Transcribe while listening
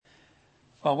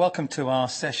Well, welcome to our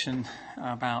session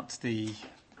about the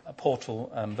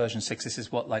Portal version 6. This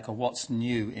is what's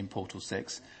new in Portal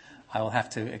 6. I will have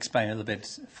to explain a little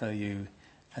bit for you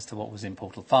as to what was in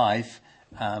Portal 5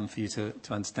 for you to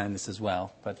understand this as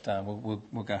well. But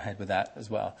we'll go ahead with that as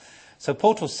well. So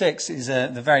Portal 6 is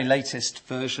the very latest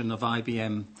version of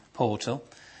IBM Portal.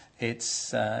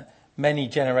 It's many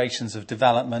generations of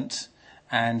development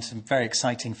and some very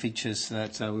exciting features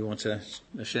that we want to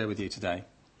share with you today.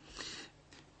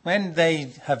 When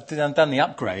they have done the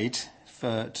upgrade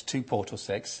to Portal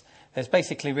 6, there's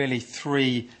basically really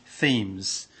three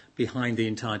themes behind the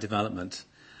entire development.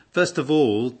 First of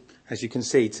all, as you can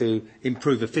see, to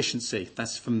improve efficiency.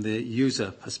 That's from the user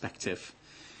perspective.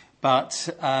 But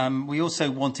we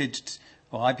also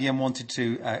IBM wanted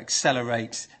to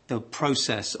accelerate the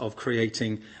process of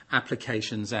creating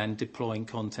applications and deploying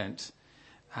content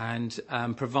and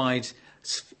provide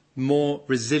more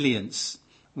resilience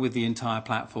with the entire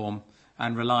platform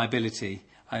and reliability,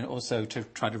 and also to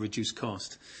try to reduce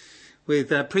cost. With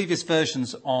previous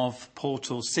versions of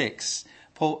Portal 6,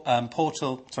 Portal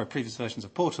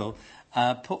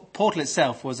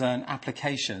itself was an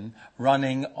application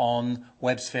running on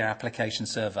WebSphere application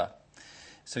server.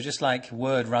 So just like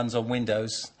Word runs on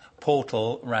Windows,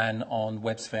 Portal ran on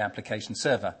WebSphere application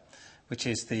server, which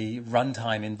is the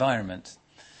runtime environment.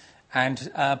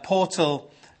 And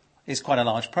Portal is quite a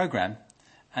large program.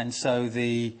 And so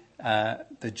the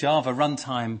Java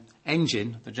runtime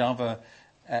engine, the Java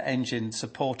engine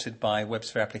supported by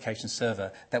WebSphere Application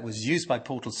Server that was used by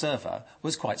Portal Server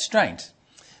was quite strained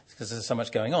because there's so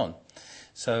much going on.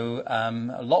 So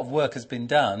a lot of work has been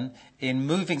done in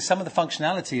moving some of the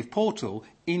functionality of Portal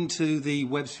into the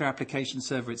WebSphere Application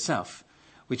Server itself,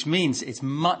 which means it's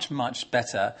much, much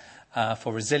better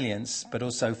for resilience, but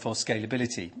also for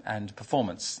scalability and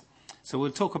performance. So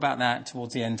we'll talk about that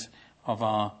towards the end of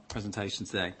our presentation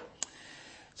today.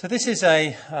 So this is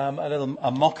a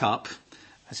mock-up.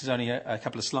 This is only a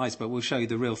couple of slides, but we'll show you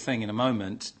the real thing in a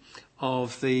moment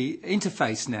of the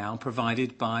interface now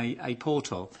provided by a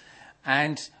Portal.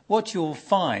 And what you'll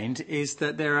find is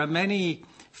that there are many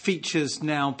features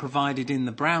now provided in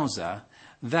the browser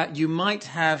that you might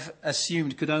have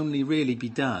assumed could only really be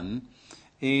done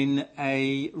in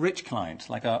a rich client,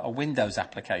 like a Windows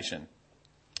application.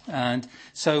 And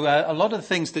so a lot of the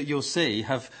things that you'll see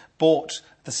have brought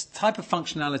the type of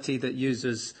functionality that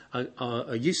users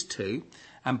are used to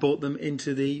and brought them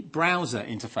into the browser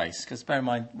interface. Because bear in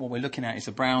mind, what we're looking at is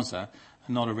a browser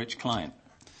and not a rich client.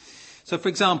 So, for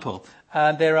example,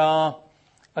 there are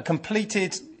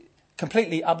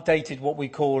completely updated what we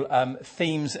call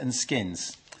themes and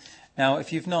skins. Now,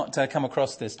 if you've not come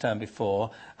across this term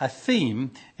before, a theme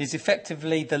is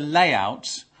effectively the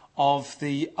layout of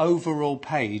the overall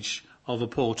page of a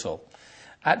portal.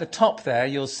 At the top there,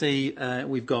 you'll see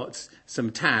we've got some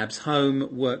tabs: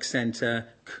 Home, Work Center,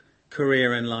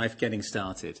 Career and Life, Getting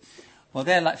Started. Well,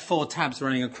 they're like four tabs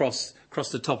running across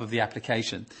the top of the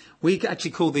application. We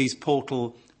actually call these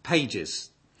portal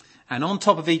pages. And on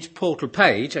top of each portal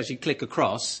page, as you click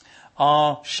across,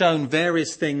 are shown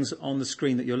various things on the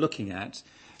screen that you're looking at,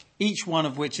 each one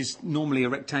of which is normally a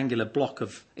rectangular block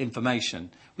of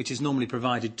information, which is normally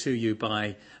provided to you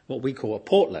by what we call a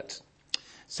portlet.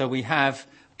 So we have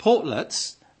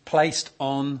portlets placed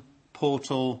on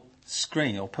portal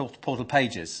screen or portal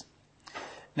pages.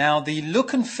 Now, the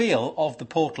look and feel of the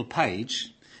portal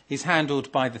page is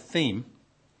handled by the theme,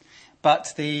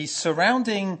 but the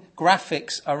surrounding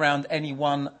graphics around any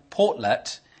one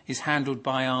portlet is handled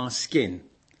by our skin.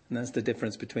 And that's the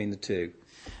difference between the two.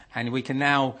 And we can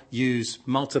now use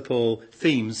multiple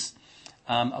themes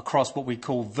across what we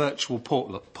call virtual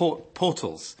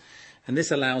portals. And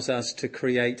this allows us to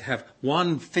have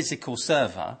one physical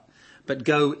server, but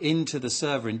go into the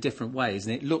server in different ways.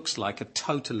 And it looks like a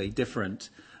totally different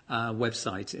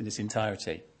website in its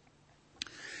entirety.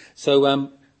 So a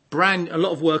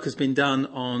lot of work has been done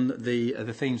on the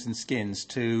themes and skins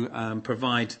to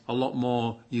provide a lot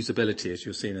more usability, as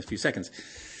you'll see in a few seconds.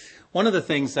 One of the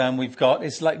things we've got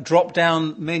is like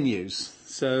drop-down menus.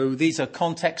 So these are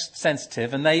context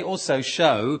sensitive, and they also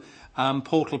show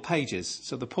portal pages.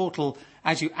 So the portal,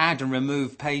 as you add and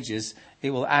remove pages,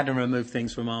 it will add and remove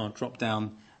things from our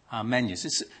drop-down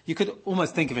menus. You could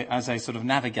almost think of it as a sort of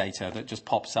navigator that just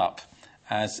pops up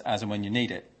as and when you need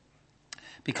it.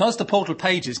 Because the portal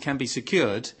pages can be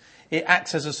secured, it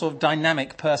acts as a sort of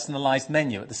dynamic personalized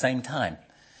menu at the same time.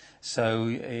 So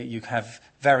you have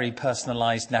very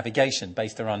personalized navigation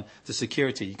based around the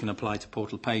security you can apply to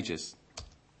portal pages.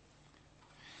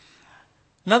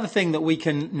 Another thing that we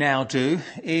can now do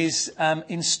is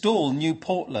install new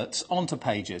portlets onto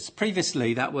pages.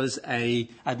 Previously, that was an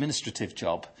administrative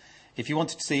job. If you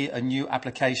wanted to see a new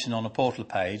application on a portal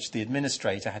page, the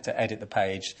administrator had to edit the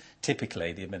page.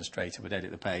 Typically, the administrator would edit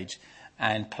the page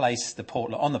and place the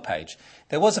portlet on the page.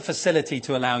 There was a facility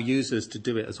to allow users to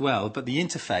do it as well, but the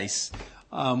interface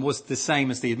was the same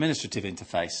as the administrative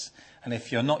interface. And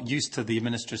if you're not used to the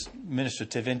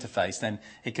administrative interface, then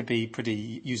it could be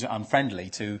pretty user-unfriendly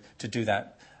to do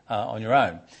that on your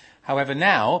own. However,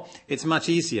 now it's much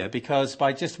easier because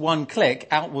by just one click,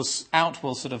 out will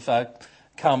sort of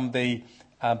come the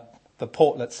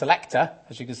portlet selector.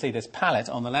 As you can see, this palette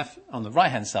on the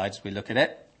right-hand side as we look at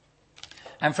it.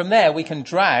 And from there, we can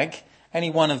drag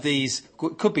any one of these,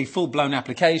 could be full-blown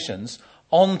applications,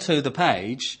 onto the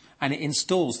page, and it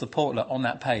installs the portlet on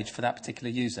that page for that particular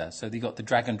user. So you've got the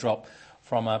drag and drop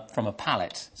from a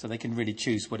palette, so they can really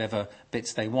choose whatever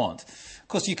bits they want. Of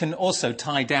course, you can also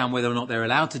tie down whether or not they're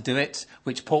allowed to do it,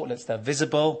 which portlets they're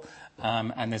visible,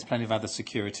 and there's plenty of other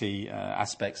security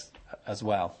aspects as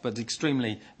well, but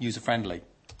extremely user-friendly.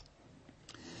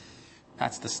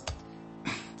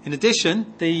 In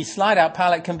addition, the slide-out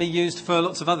palette can be used for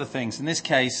lots of other things. In this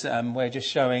case, we're just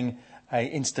showing an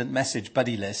instant message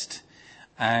buddy list.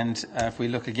 And if we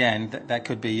look again, that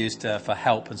could be used for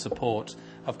help and support.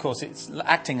 Of course, it's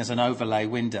acting as an overlay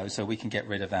window, so we can get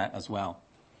rid of that as well.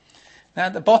 Now,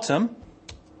 at the bottom,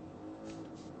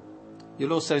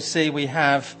 you'll also see we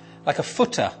have like a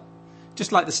footer,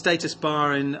 just like the status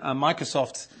bar in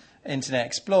Microsoft Internet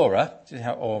Explorer,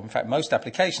 or in fact most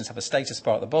applications have a status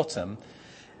bar at the bottom.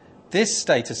 This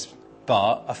status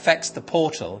bar affects the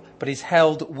portal, but is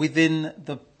held within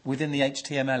the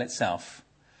HTML itself.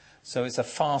 So it's a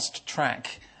fast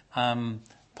track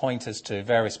pointers to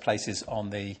various places on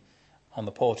the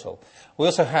portal. We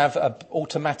also have an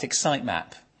automatic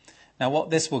sitemap. Now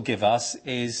what this will give us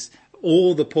is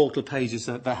all the portal pages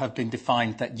that have been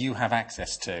defined that you have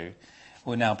access to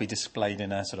will now be displayed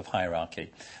in a sort of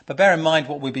hierarchy. But bear in mind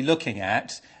what we'll be looking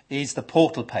at is the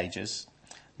portal pages,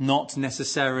 not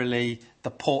necessarily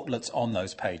the portlets on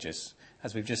those pages.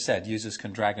 As we've just said, users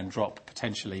can drag and drop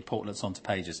potentially portlets onto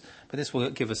pages. But this will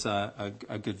give us a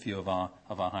good view of our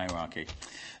hierarchy.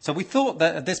 So we thought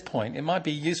that at this point it might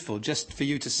be useful just for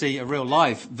you to see a real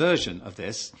live version of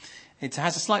this. It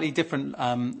has a slightly different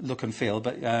look and feel,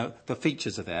 but the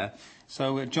features are there.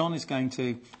 So John is going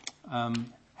to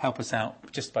help us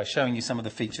out just by showing you some of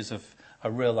the features of a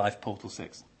real life Portal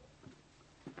 6.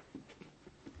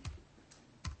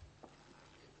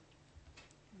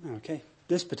 Okay.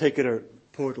 This particular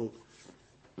portal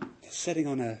is sitting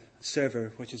on a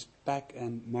server which is back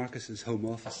in Marcus's home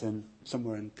office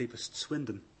somewhere in deepest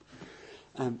Swindon.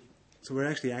 So we're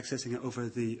actually accessing it over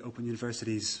the Open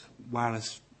University's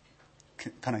wireless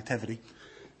connectivity.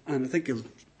 And I think you'll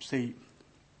see,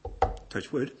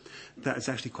 touch wood, that it's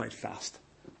actually quite fast.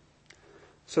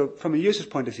 So from a user's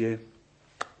point of view,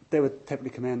 they would typically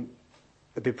come in,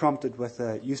 they'd be prompted with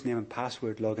a username and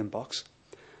password login box.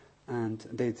 And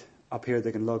indeed, up here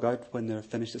they can log out when they're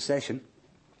finished the session.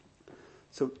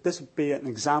 So this would be an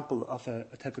example of a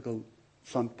typical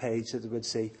front page that they would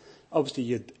see. Obviously,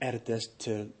 you'd edit this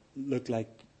to look like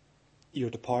your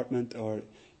department or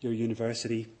your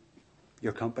university,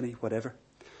 your company, whatever.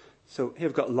 So here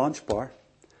we've got a launch bar,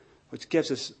 which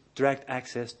gives us direct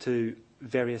access to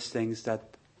various things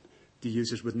that the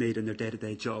users would need in their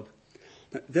day-to-day job.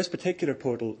 Now, this particular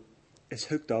portal is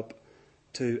hooked up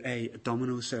to a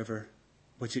Domino server,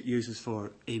 which it uses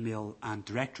for email and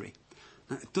directory.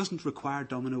 Now, it doesn't require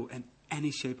Domino in any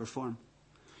shape or form.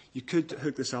 You could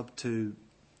hook this up to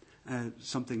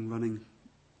something running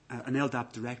an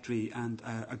LDAP directory and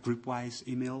a group-wise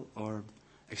email or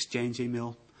Exchange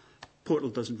email. Portal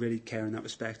doesn't really care in that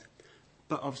respect,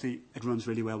 but obviously it runs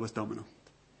really well with Domino.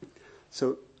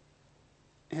 So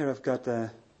here I've got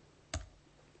a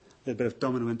little bit of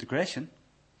Domino integration.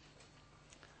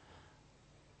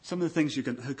 Some of the things you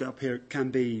can hook up here can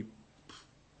be,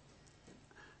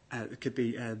 it could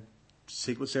be a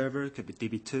SQL Server, it could be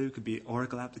DB2, it could be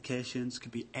Oracle applications, it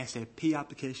could be SAP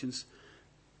applications.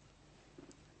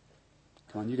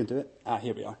 Come on, you can do it.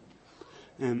 Here we are.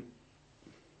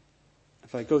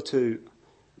 If I go to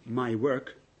my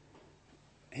work,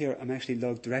 here I'm actually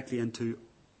logged directly into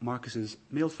Marcus's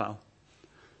mail file.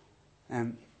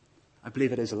 I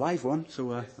believe it is a live one,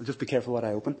 so I'll just be careful what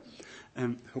I open.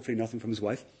 Hopefully nothing from his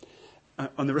wife.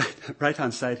 On the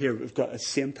right-hand side here, we've got a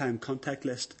same-time contact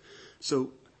list.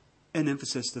 So in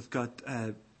Infosys, they've got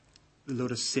a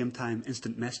load of same-time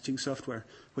instant messaging software,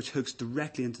 which hooks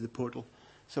directly into the portal.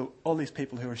 So all these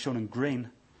people who are shown in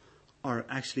green are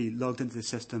actually logged into the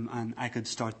system, and I could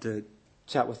start to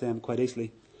chat with them quite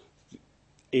easily.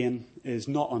 Ian is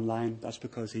not online. That's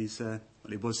because he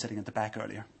was sitting at the back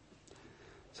earlier.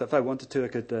 So if I wanted to, I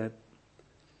could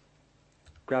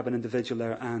grab an individual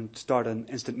there and start an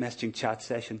instant messaging chat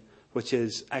session, which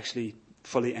is actually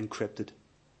fully encrypted,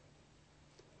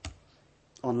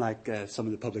 unlike some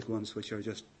of the public ones, which are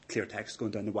just clear text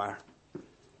going down the wire.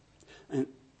 And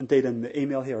indeed, in the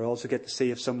email here, I also get to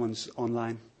see if someone's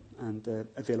online and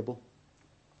available.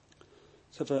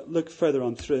 So if I look further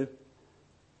on through,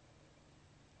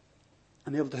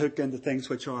 I'm able to hook into things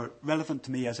which are relevant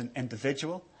to me as an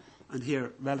individual, and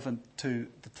here relevant to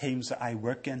the teams that I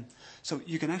work in. So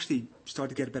you can actually start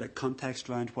to get a bit of context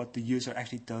around what the user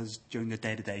actually does during their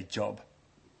day-to-day job.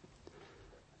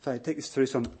 If I take us through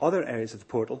some other areas of the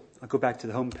portal, I'll go back to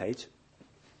the home page.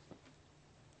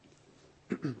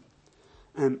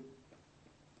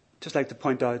 Just like to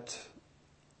point out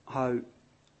how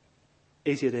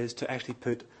easy it is to actually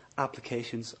put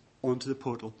applications onto the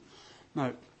portal.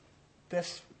 Now,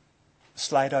 this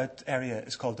slide out area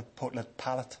is called the portlet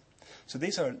palette. So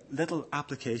these are little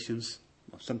applications,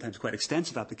 sometimes quite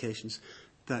extensive applications,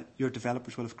 that your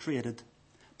developers will have created,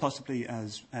 possibly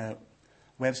as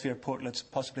WebSphere portlets,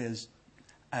 possibly as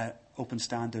open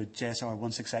standard JSR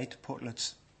 168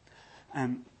 portlets.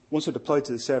 Once they're deployed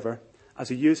to the server, as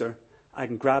a user, I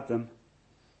can grab them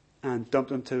and dump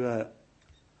them to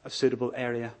a suitable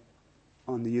area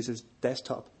on the user's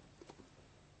desktop.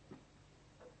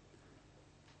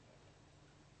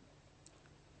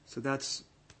 So that's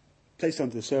placed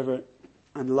onto the server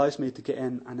and allows me to get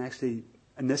in and actually,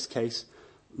 in this case,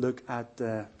 look at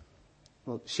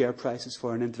share prices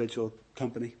for an individual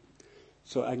company.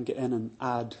 So I can get in and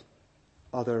add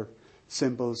other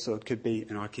symbols. So it could be,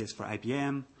 in our case, for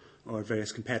IBM or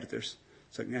various competitors.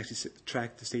 So I can actually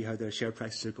track to see how their share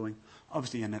prices are going.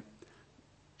 Obviously, in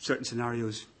certain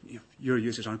scenarios, your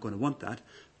users aren't going to want that.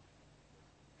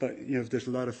 But there's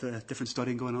a lot of different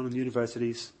studying going on in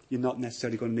universities. You're not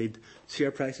necessarily going to need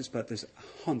share prices, but there's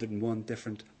 101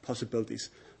 different possibilities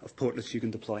of portlets you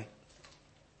can deploy,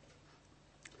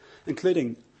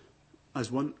 including,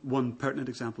 as one pertinent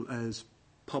example, as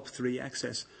POP3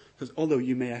 access. Because although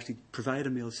you may actually provide a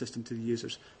mail system to the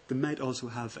users, they might also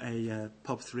have a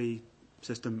POP3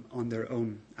 system on their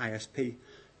own ISP.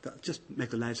 That'll just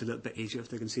make their lives a little bit easier if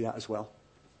they can see that as well.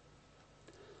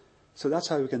 So that's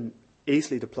how we can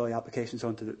easily deploy applications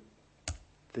onto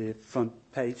the front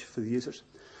page for the users.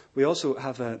 We also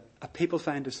have a people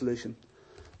finder solution.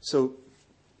 So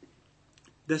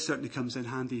this certainly comes in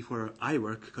handy where I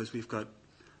work because we've got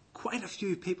quite a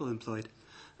few people employed.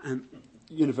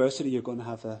 University, you're going to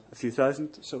have a few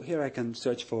thousand. So here I can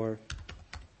search for,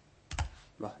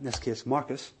 well, in this case,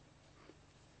 Marcus.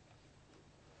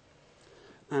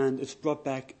 And it's brought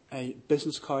back a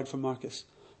business card for Marcus.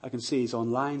 I can see he's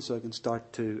online, so I can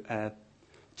start to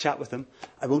chat with him.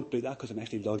 I won't do that because I'm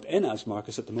actually logged in as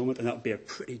Marcus at the moment, and that would be a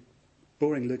pretty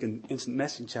boring-looking instant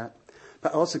messaging chat.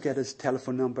 But I also get his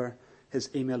telephone number, his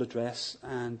email address,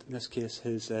 and in this case,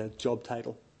 his job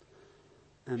title.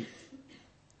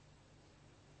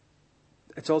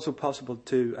 It's also possible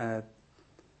to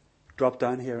drop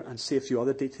down here and see a few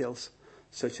other details,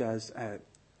 such as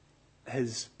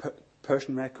his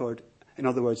person record. In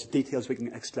other words, details we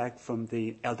can extract from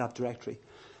the LDAP directory.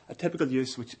 A typical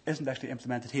use, which isn't actually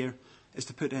implemented here, is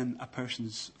to put in a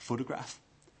person's photograph.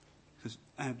 Because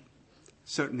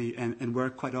certainly in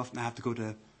work, quite often I have to go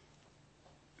to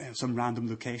some random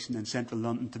location in central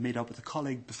London to meet up with a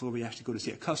colleague before we actually go to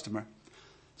see a customer.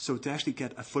 So to actually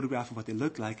get a photograph of what they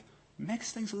look like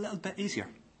makes things a little bit easier.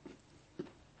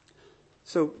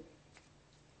 So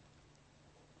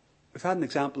we've had an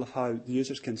example of how the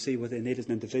users can see what they need as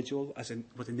an individual,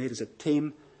 what they need as a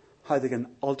team, how they can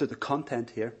alter the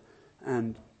content here,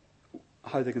 and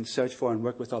how they can search for and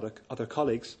work with other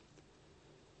colleagues.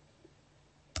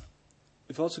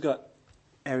 We've also got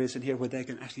areas in here where they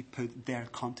can actually put their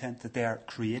content that they're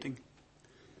creating.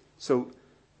 So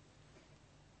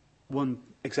one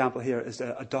example here is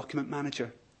a document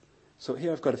manager. So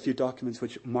here I've got a few documents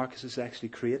which Marcus has actually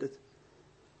created.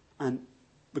 And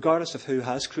regardless of who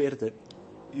has created it,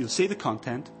 you'll see the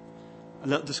content, a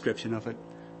little description of it,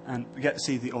 and you get to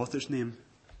see the author's name.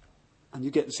 And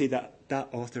you get to see that that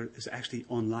author is actually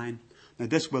online. Now,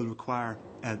 this will require,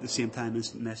 at the same time,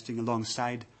 instant messaging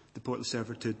alongside the portal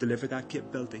server to deliver that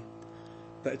capability.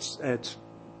 But it's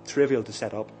trivial to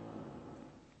set up.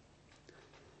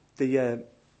 The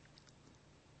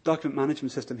document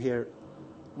management system here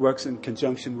works in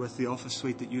conjunction with the Office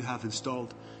suite that you have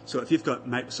installed. So if you've got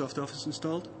Microsoft Office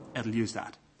installed, it'll use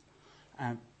that.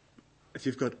 If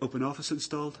you've got OpenOffice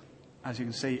installed, as you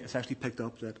can see, it's actually picked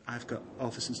up that I've got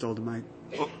Office installed in my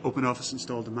Open Office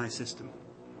installed in my system.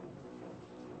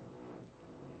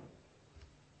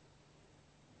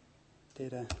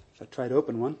 If I try to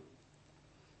open one,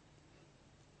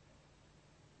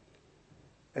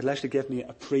 it'll actually give me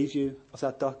a preview of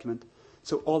that document.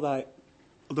 So although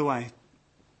I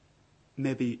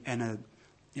may be in a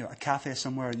cafe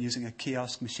somewhere using a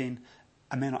kiosk machine,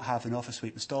 I may not have an Office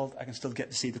suite installed, I can still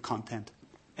get to see the content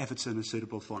if it's in a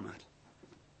suitable format.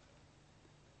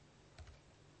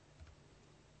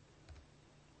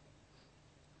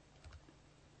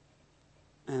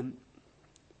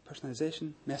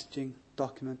 Personalization, messaging,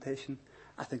 documentation.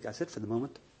 I think that's it for the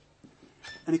moment.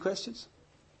 Any questions?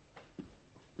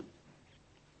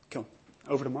 Cool.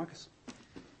 Over to Marcus.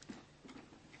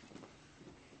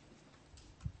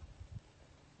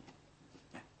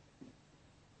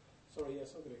 Sorry,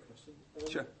 yes, I've got a question.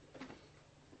 Sure.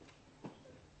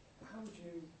 How would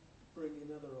you bring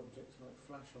in other objects like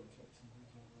flash objects and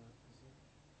things like that?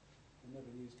 I've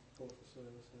never used Portal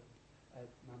Server, so.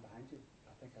 Man behind you,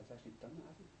 I think I've actually done that,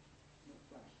 haven't I? Not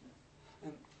flash,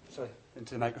 no. Sorry,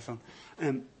 into the microphone.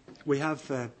 We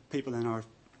have people in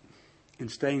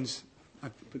Staines,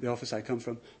 the office I come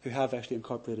from, who have actually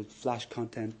incorporated flash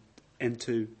content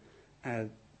into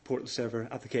Portal Server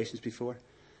applications before.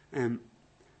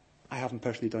 I haven't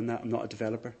personally done that. I'm not a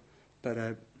developer, but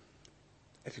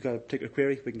if you've got a particular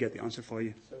query, we can get the answer for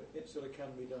you. So it sort of can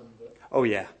be done, but oh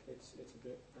yeah, it's a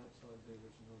bit outside the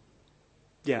original.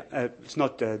 Yeah, it's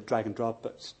not drag and drop,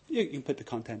 but you can put the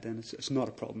content in. It's not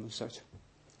a problem as such.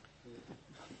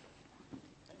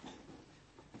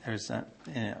 There's to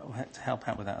help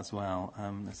out with that as well.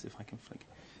 Let's see if I can flick.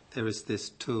 There is this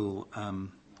tool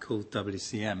called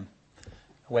WCM,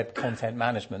 Web Content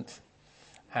Management,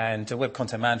 and Web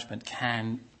Content Management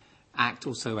can act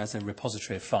also as a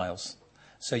repository of files.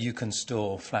 So you can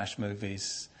store Flash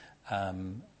movies.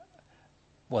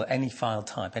 Any file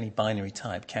type, any binary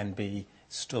type can be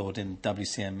stored in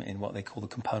WCM in what they call the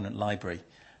component library,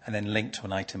 and then linked to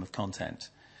an item of content.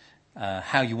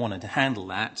 How you wanted to handle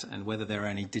that and whether there are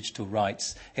any digital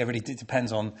rights, it really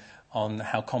depends on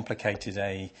how complicated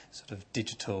a sort of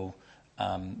digital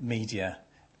media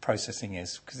processing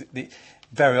is. Because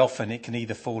very often it can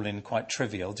either fall in quite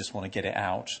trivial, just want to get it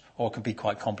out, or it can be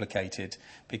quite complicated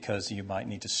because you might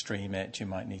need to stream it, you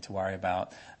might need to worry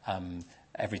about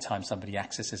every time somebody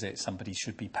accesses it, somebody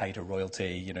should be paid a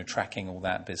royalty, tracking all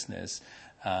that business.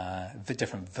 The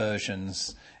different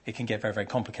versions, it can get very, very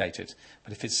complicated.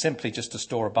 But if it's simply just to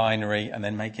store a binary and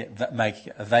then make it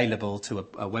available to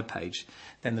a web page,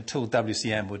 then the tool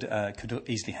WCM could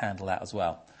easily handle that as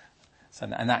well. So,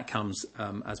 and that comes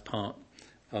as part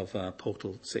of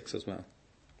Portal 6 as well.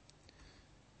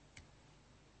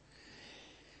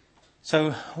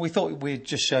 So we thought we'd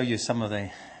just show you some of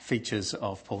the features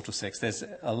of Portal 6. There's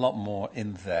a lot more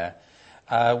in there.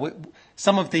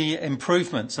 Some of the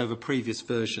improvements over previous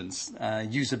versions,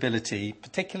 usability,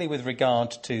 particularly with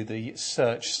regard to the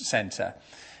Search Center.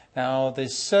 Now, the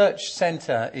Search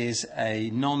Center is a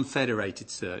non-federated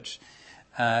search.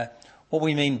 What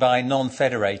we mean by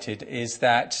non-federated is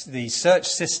that the search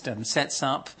system sets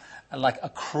up like a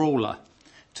crawler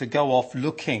to go off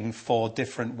looking for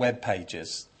different web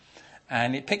pages.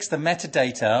 And it picks the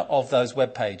metadata of those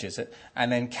web pages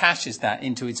and then caches that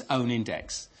into its own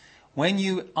index. When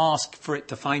you ask for it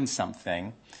to find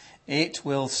something, it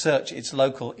will search its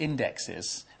local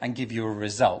indexes and give you a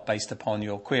result based upon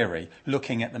your query,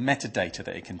 looking at the metadata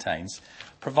that it contains,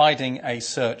 providing a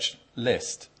search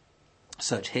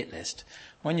hit list.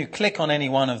 When you click on any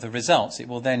one of the results, it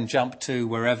will then jump to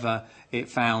wherever it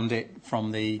found it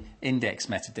from the index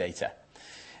metadata.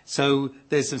 So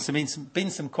there's been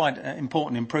some quite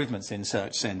important improvements in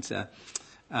Search Center.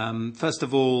 First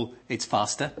of all, it's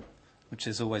faster, which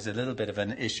is always a little bit of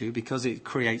an issue because it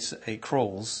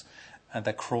crawls. And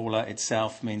the crawler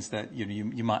itself means that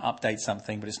you might update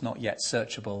something, but it's not yet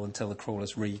searchable until the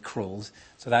crawler's re-crawled.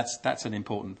 So that's an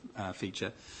important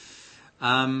feature.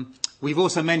 We've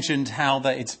also mentioned how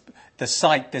that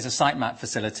there's a sitemap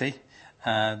facility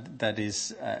that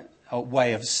is a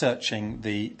way of searching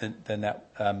the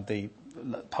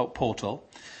portal.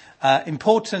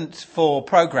 Important for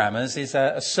programmers is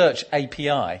a search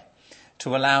API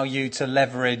to allow you to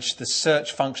leverage the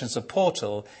search functions of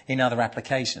Portal in other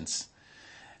applications,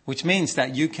 which means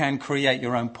that you can create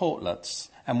your own portlets,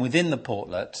 and within the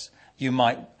portlet you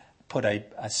might put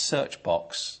a search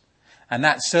box, and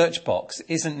that search box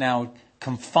isn't now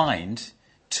confined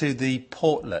to the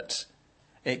portlet.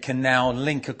 It can now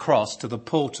link across to the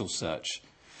portal search.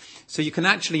 So you can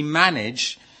actually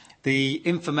manage the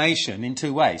information in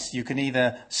two ways. You can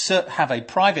either have a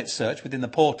private search within the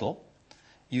portal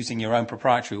using your own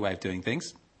proprietary way of doing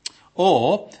things.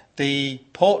 Or the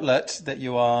portlet that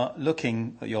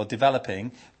you're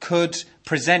developing could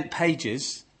present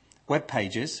pages, web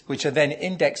pages, which are then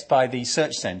indexed by the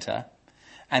search center.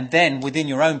 And then within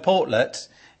your own portlet,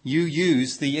 you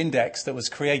use the index that was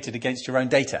created against your own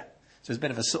data. So it's a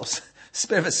bit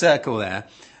of a circle there.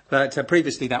 But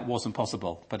previously that wasn't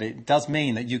possible. But it does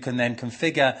mean that you can then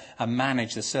configure and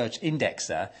manage the search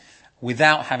indexer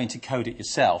without having to code it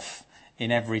yourself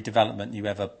in every development you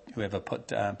ever put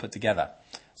together.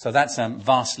 So that's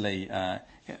vastly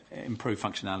improved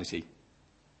functionality.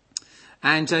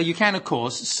 And you can, of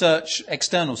course, search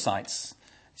external sites.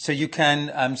 So you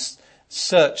can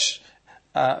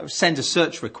send a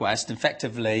search request,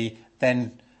 effectively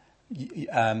then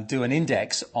do an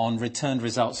index on returned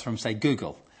results from, say,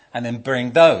 Google, and then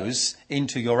bring those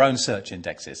into your own search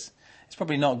indexes. It's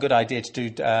probably not a good idea to do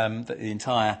the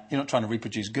entire. You're not trying to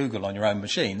reproduce Google on your own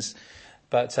machines,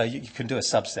 but you can do a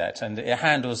subset, and it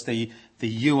handles the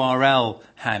URL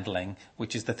handling,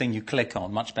 which is the thing you click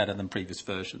on, much better than previous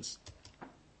versions.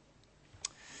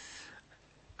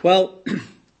 Well,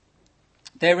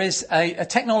 there is a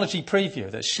technology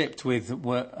preview that's shipped with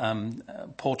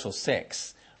Portal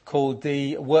 6 called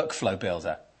the Workflow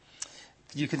Builder.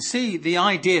 You can see the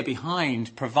idea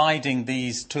behind providing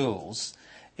these tools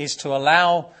is to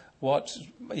allow what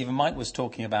even Mike was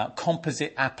talking about,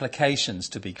 composite applications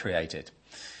to be created.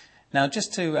 Now,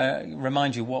 just to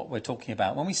remind you what we're talking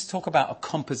about, when we talk about a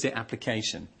composite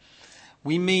application,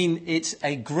 we mean it's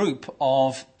a group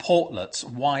of portlets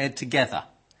wired together,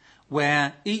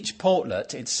 where each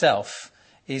portlet itself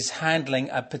is handling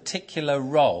a particular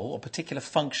role or particular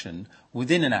function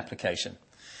within an application.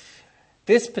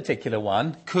 This particular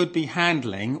one could be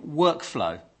handling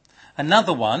workflow.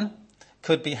 Another one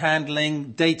could be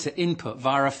handling data input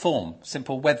via a form,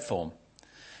 simple web form.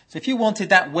 So if you wanted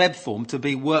that web form to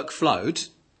be workflowed,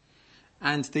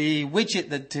 and the widget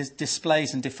that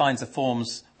displays and defines the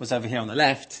forms was over here on the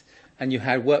left, and you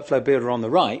had Workflow Builder on the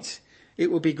right, it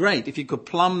would be great if you could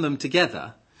plumb them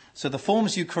together so the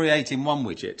forms you create in one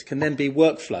widget can then be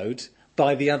workflowed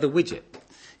by the other widget.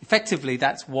 Effectively,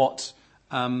 that's what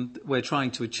we're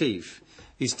trying to achieve,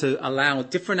 is to allow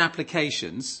different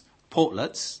applications,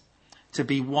 portlets, to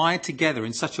be wired together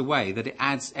in such a way that it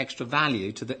adds extra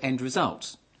value to the end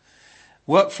result.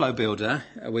 Workflow Builder,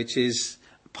 which is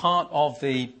part of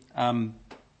the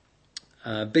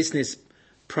business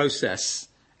process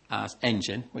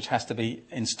engine, which has to be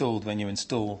installed when you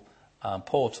install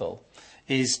Portal,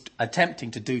 is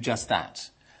attempting to do just that,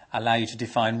 allow you to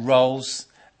define roles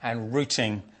and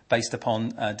routing based upon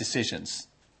decisions.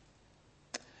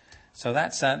 So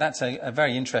that's a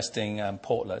very interesting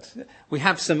portlet. We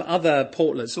have some other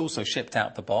portlets also shipped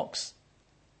out the box.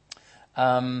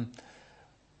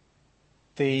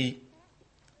 The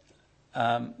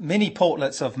mini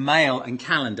portlets of mail and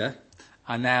calendar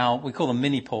are now, we call them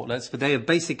mini portlets, but they are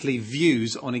basically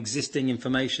views on existing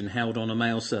information held on a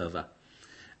mail server.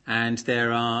 And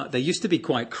they used to be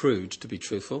quite crude, to be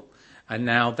truthful, and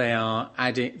now they're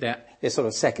sort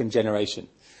of second generation.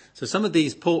 So some of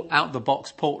these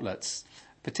out-the-box portlets,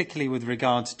 particularly with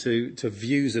regards to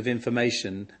views of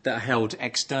information that are held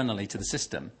externally to the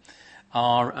system,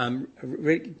 are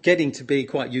getting to be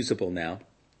quite usable now,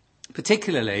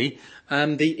 particularly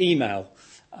the email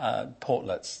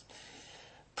portlets.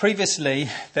 Previously,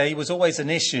 there was always an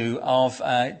issue of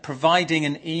providing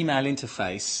an email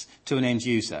interface to an end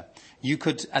user. You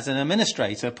could, as an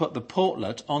administrator, put the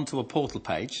portlet onto a portal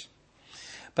page,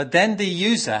 but then the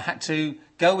user had to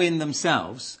go in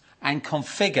themselves and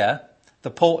configure the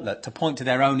portlet to point to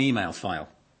their own email file,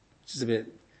 which is a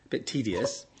bit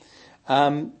tedious.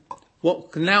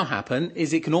 What can now happen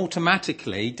is it can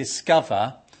automatically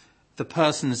discover the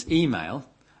person's email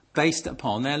based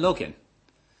upon their login,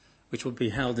 which will be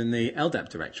held in the LDAP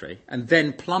directory, and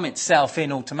then plumb itself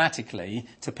in automatically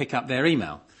to pick up their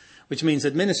email, which means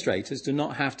administrators do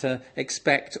not have to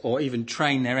expect or even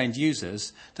train their end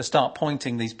users to start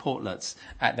pointing these portlets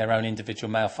at their own individual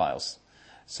mail files.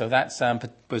 So that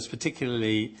was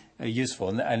particularly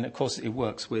useful, and of course it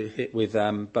works with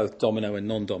both Domino and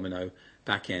non-Domino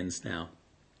backends now.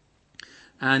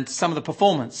 And some of the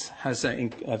performance has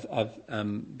been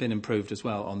improved as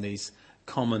well on these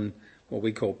common, what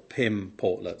we call PIM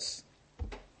portlets.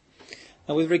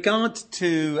 Now, with regard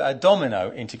to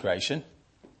Domino integration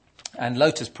and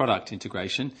Lotus product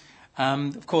integration,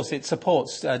 of course it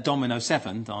supports Domino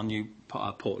 7 on new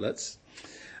portlets.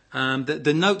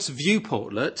 The Notes View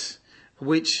portlet,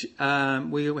 which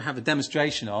we have a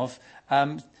demonstration of,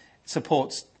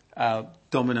 supports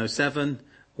Domino 7,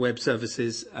 web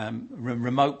services,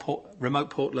 remote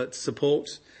portlet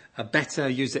support, a better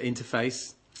user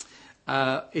interface.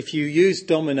 If you use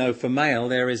Domino for mail,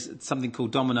 there is something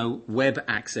called Domino Web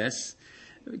Access,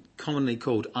 commonly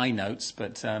called iNotes,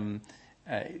 but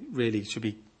really it should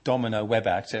be Domino Web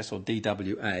Access, or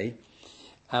DWA.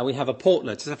 We have a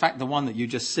portlet. In fact, the one that you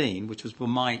just seen, which was for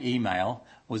my email,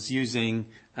 was using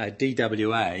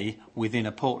DWA within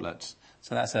a portlet.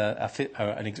 So that's a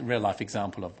real-life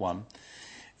example of one.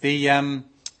 The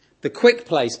Quick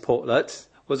Place portlet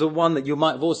was one that you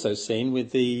might have also seen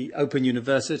with the Open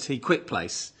University Quick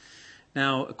Place.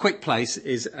 Now, a Quick Place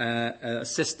is a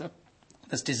system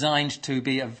that's designed to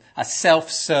be a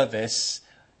self-service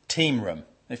team room,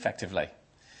 effectively.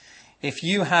 If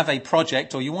you have a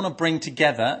project or you want to bring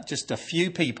together just a few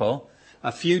people,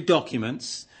 a few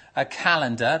documents, a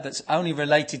calendar that's only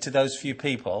related to those few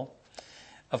people,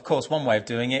 of course, one way of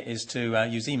doing it is to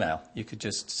use email. You could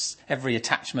just, every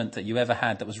attachment that you ever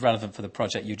had that was relevant for the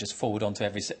project, you just forward on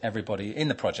to everybody in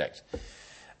the project.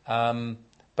 But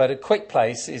a Quick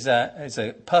Place is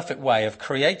a perfect way of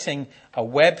creating a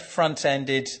web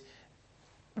front-ended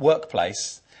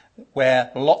workplace where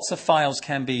lots of files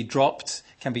can be dropped,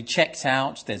 can be checked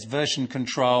out. There's version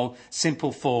control,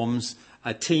 simple forms,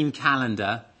 a team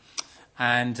calendar,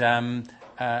 and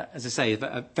as I say,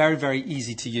 a very, very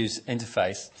easy to use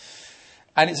interface.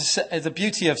 And it's the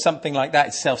beauty of something like that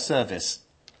is self-service.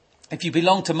 If you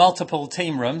belong to multiple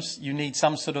team rooms, you need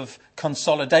some sort of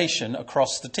consolidation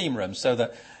across the team rooms so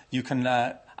that you can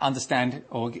understand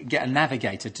or get a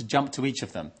navigator to jump to each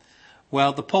of them.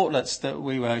 Well, the portlets that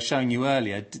we were showing you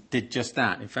earlier did just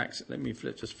that. In fact, let me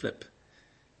just flip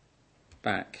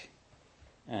back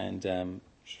and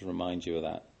just remind you of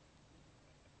that.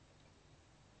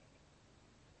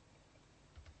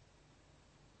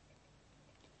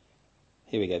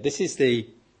 Here we go. This is the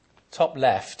top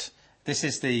left. This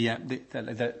is the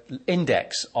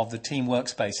index of the team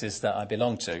workspaces that I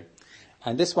belong to.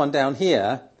 And this one down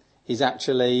here is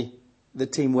actually the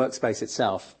team workspace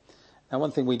itself. Now,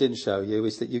 one thing we didn't show you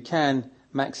is that you can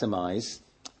maximize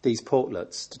these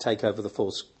portlets to take over the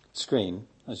full screen,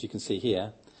 as you can see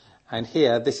here. And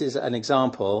here, this is an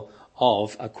example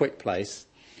of a Quick Place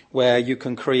where you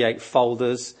can create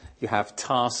folders. You have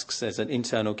tasks, there's an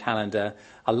internal calendar,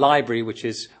 a library, which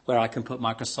is where I can put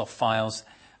Microsoft files,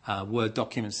 Word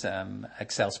documents,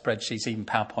 Excel spreadsheets, even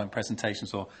PowerPoint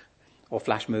presentations or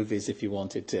Flash movies if you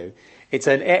wanted to. It's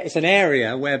an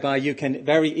area whereby you can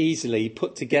very easily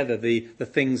put together the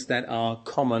things that are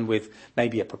common with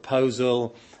maybe a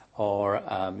proposal or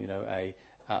a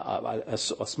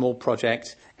small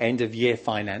project, end of year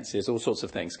finances, all sorts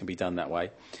of things can be done that way.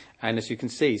 And as you can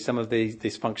see, some of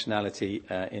this functionality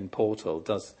in Portal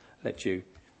does let you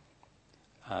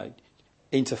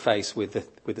interface with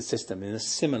the system in a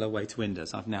similar way to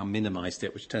Windows. I've now minimized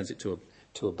it, which turns it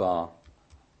to a bar.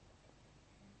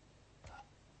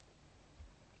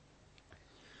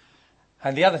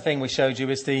 And the other thing we showed you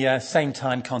is the same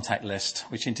time contact list,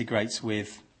 which integrates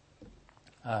with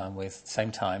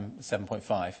same time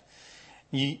 7.5.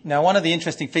 Now, one of the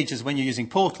interesting features when you're using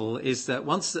Portal is that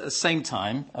once at the same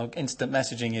time instant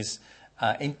messaging is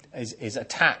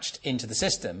attached into the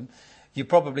system, you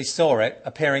probably saw it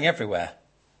appearing everywhere.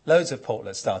 Loads of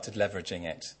portlets started leveraging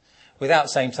it. Without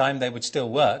same time, they would still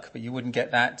work, but you wouldn't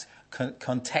get that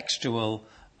contextual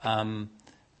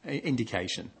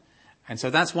indication. And so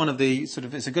that's one of the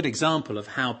it's a good example of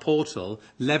how Portal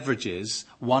leverages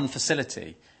one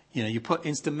facility. You know, you put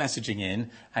instant messaging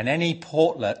in, and any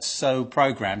portlet so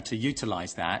programmed to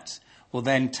utilize that will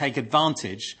then take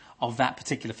advantage of that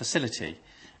particular facility.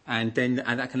 And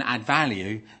that can add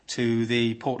value to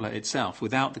the portlet itself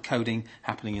without the coding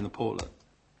happening in the portlet.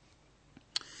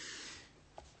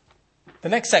 The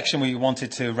next section we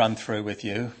wanted to run through with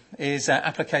you is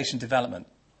application development.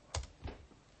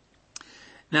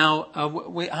 Now,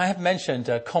 I have mentioned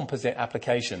composite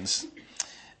applications.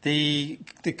 The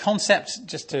concept,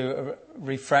 just to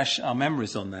refresh our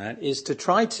memories on that, is to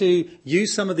try to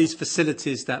use some of these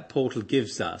facilities that Portal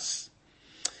gives us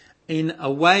in a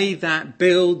way that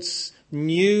builds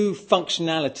new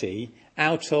functionality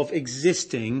out of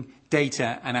existing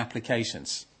data and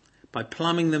applications by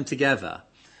plumbing them together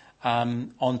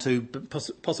onto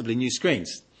possibly new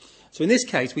screens. So in this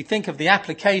case, we think of the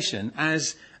application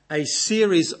as a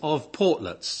series of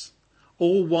portlets,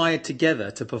 all wired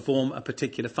together to perform a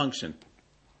particular function.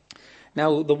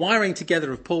 Now, the wiring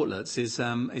together of portlets is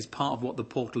part of what the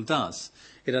Portal does.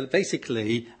 It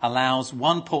basically allows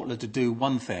one portlet to do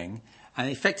one thing and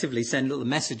effectively send little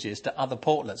messages to other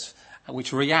portlets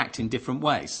which react in different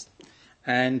ways.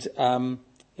 And the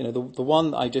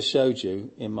one I just showed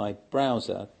you in my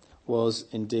browser was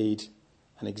indeed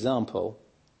an example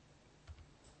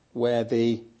where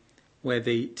the where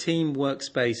the team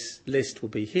workspace list will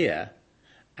be here,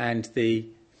 and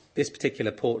this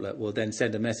particular portlet will then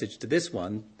send a message to this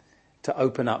one to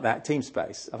open up that team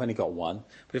space. I've only got one.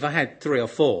 But if I had 3 or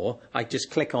 4, I'd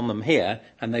just click on them here,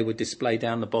 and they would display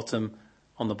down the bottom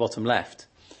on the bottom left.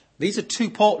 These are 2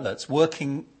 portlets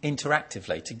working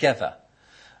interactively together.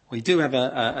 We do have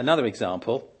another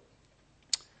example,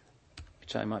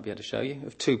 which I might be able to show you,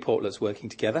 of 2 portlets working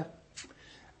together,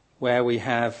 where we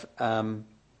have our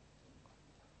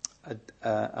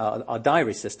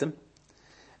diary system,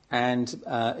 and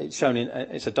it's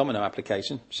a domino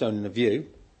application shown in a view.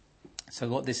 So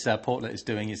what this portlet is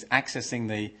doing is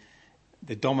accessing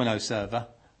the domino server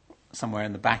somewhere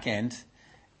in the back end,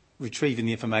 retrieving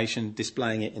the information,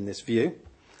 displaying it in this view.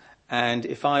 And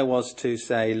if I was to,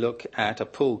 say, look at a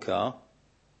pool car,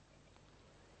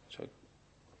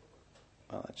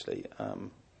 I've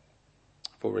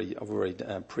already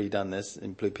pre-done this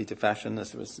in Blue Peter fashion,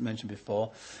 as was mentioned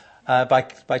before. By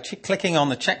clicking on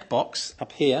the checkbox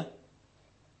up here,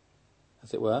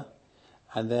 as it were,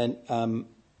 and then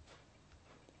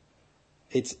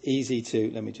it's easy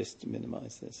to, let me just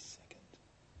minimize this a second.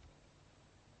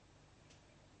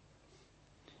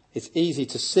 It's easy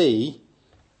to see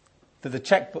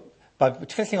that by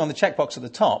clicking on the checkbox at the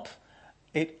top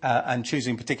and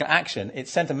choosing a particular action, it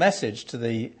sent a message to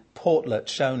the portlet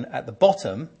shown at the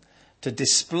bottom to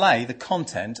display the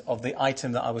content of the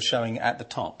item that I was showing at the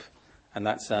top. And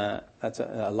that's a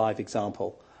live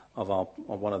example of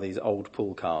one of these old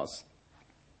pool cars.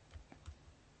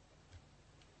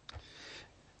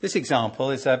 This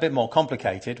example is a bit more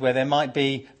complicated, where there might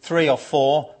be 3 or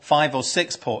 4, 5 or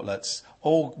 6 portlets,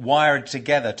 all wired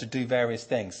together to do various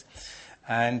things.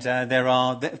 And there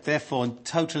are, therefore,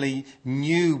 totally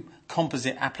new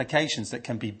composite applications that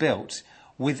can be built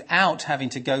without having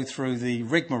to go through the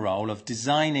rigmarole of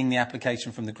designing the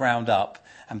application from the ground up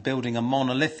and building a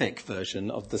monolithic version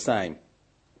of the same.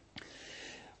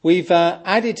 We've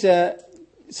added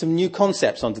some new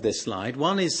concepts onto this slide.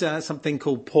 One is something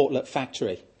called Portlet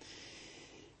Factory.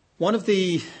 One of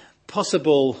the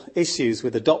possible issues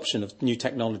with adoption of new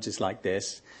technologies like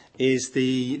this is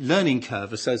the learning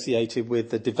curve associated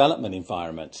with the development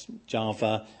environment,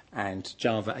 Java and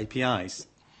Java APIs.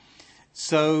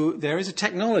 So there is a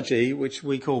technology which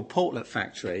we call Portlet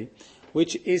Factory,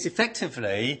 which is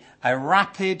effectively a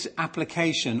rapid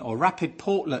application or rapid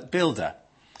portlet builder.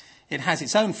 It has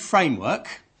its own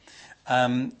framework,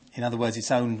 in other words,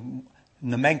 its own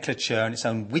nomenclature and its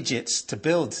own widgets to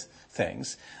build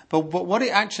things. But what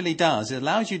it actually does, it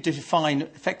allows you to define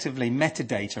effectively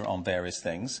metadata on various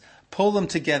things, pull them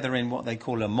together in what they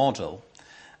call a model,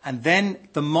 and then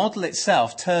the model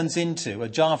itself turns into a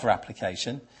Java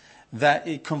application that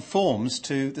it conforms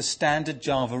to the standard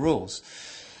Java rules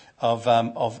of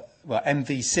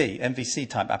MVC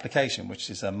type application, which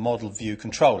is a model view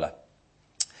controller.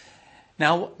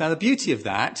 Now the beauty of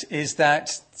that is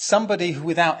that somebody who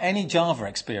without any Java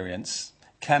experience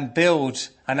can build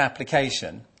an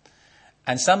application,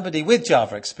 and somebody with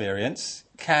Java experience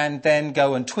can then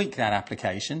go and tweak that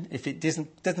application if it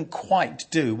doesn't quite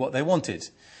do what they wanted.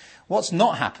 What's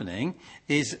not happening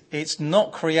is it's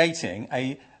not creating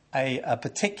a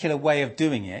particular way of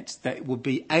doing it that would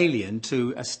be alien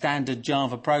to a standard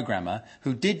Java programmer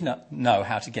who did not know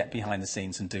how to get behind the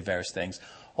scenes and do various things,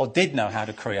 or did know how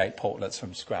to create portlets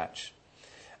from scratch.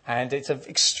 And it's an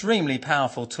extremely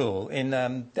powerful tool.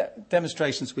 In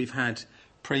demonstrations we've had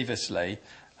previously,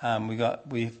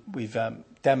 we've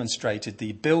demonstrated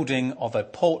the building of a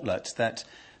portlet that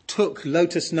took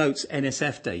Lotus Notes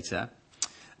NSF data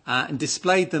and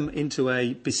displayed them into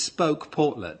a bespoke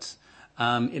portlet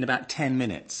in about 10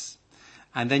 minutes.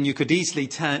 And then you could easily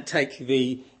take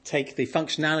the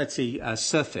functionality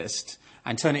surfaced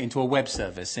and turn it into a web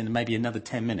service in maybe another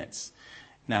 10 minutes.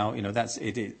 Now,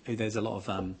 there's a lot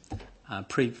of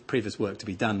previous work to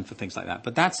be done for things like that.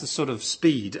 But that's the sort of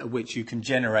speed at which you can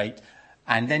generate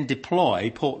and then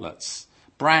deploy portlets,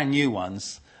 brand new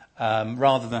ones,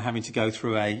 rather than having to go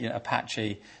through a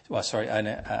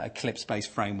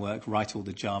Eclipse-based framework, write all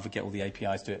the Java, get all the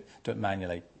APIs, do it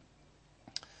manually.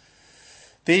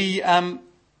 The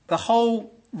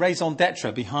whole raison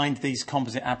d'etre behind these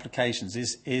composite applications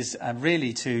is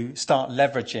really to start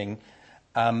leveraging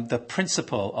the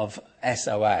principle of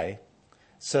SOA,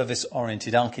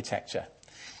 service-oriented architecture,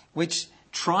 which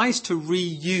tries to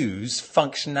reuse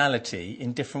functionality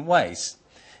in different ways.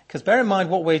 Because bear in mind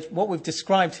what we've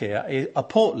described here are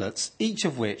portlets, each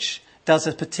of which does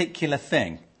a particular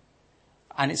thing.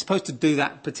 And it's supposed to do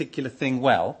that particular thing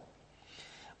well.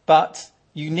 But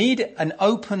you need an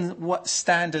open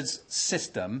standards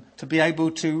system to be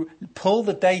able to pull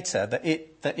the data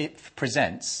that it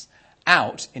presents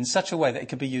out in such a way that it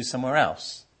can be used somewhere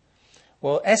else.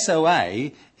 Well,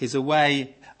 SOA is a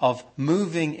way of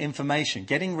moving information,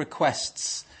 getting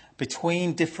requests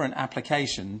between different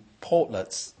application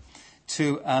portlets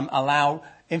to allow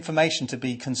information to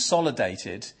be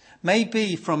consolidated,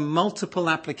 maybe from multiple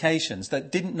applications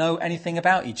that didn't know anything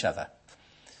about each other.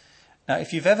 Now,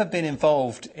 if you've ever been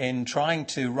involved in trying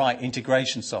to write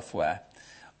integration software,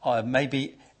 or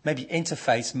maybe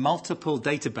interface multiple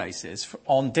databases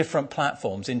on different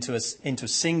platforms into a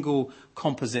single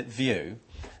composite view,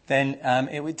 then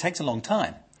it takes a long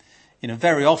time.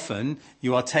 Very often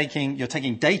you're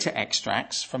taking data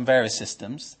extracts from various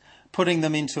systems, putting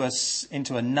them into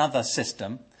another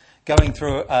system, going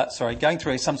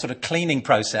through some sort of cleaning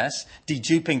process,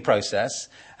 deduping process,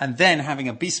 and then having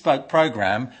a bespoke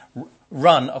program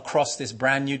run across this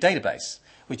brand new database,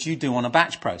 which you do on a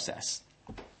batch process.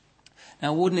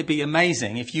 Now, wouldn't it be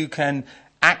amazing if you can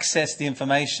access the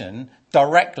information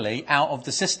directly out of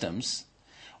the systems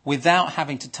without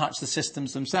having to touch the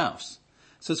systems themselves?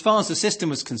 So as far as the system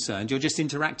was concerned, you're just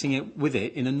interacting with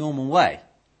it in a normal way.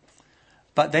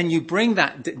 But then you bring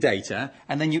that data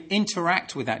and then you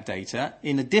interact with that data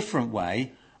in a different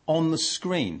way on the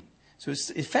screen. So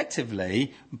it's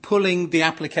effectively pulling the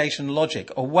application logic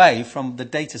away from the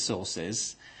data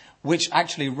sources which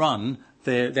actually run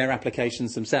their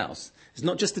applications themselves. It's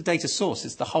not just the data source,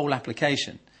 it's the whole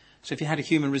application. So if you had a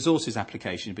human resources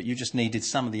application, but you just needed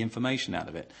some of the information out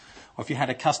of it, or if you had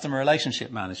a customer relationship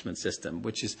management system,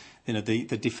 which is the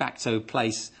de facto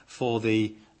place for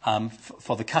the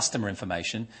customer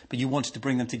information, but you wanted to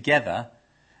bring them together,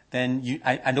 then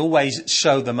and always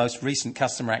show the most recent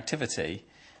customer activity,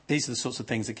 these are the sorts of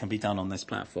things that can be done on this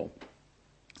platform.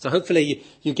 So hopefully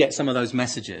you get some of those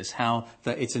messages, how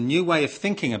that it's a new way of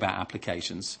thinking about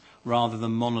applications rather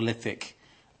than monolithic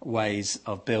ways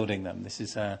of building them. This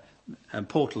is and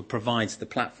Portal provides the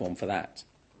platform for that.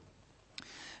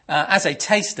 As a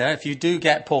taster, if you do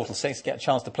get Portal 6, get a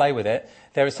chance to play with it,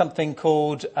 there is something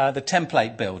called the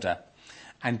Template Builder.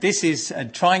 And this is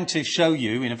trying to show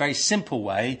you in a very simple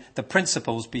way the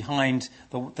principles behind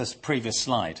this previous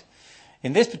slide.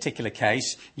 In this particular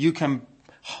case, you can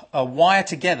wire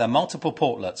together multiple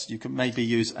portlets. You can maybe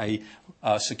use a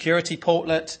security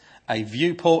portlet, a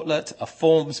view portlet, a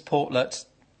forms portlet,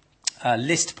 a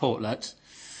list portlet,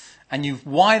 and you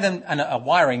wire them, and a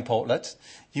wiring portlet.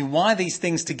 You wire these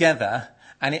things together,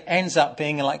 and it ends up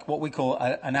being like what we call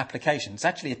an application. It's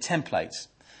actually a template.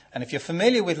 And if you're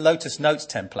familiar with Lotus Notes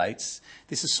templates,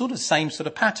 this is sort of the same sort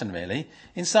of pattern, really.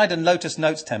 Inside a Lotus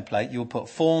Notes template, you'll put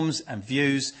forms and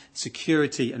views,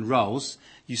 security and roles.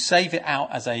 You save it out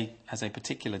as a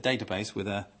particular database with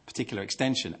a particular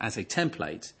extension as a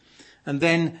template. And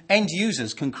then end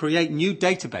users can create new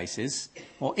databases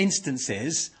or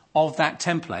instances of that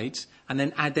template and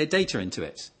then add their data into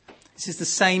it. This is the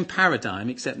same paradigm,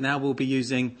 except now we'll be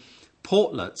using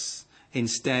portlets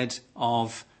instead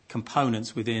of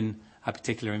components within a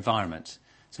particular environment.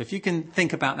 So if you can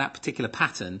think about that particular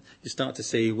pattern, you start to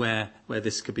see where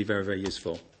this could be very, very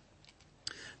useful.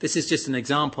 This is just an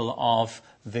example of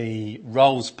the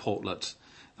roles portlet,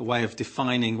 a way of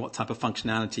defining what type of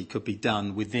functionality could be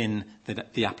done within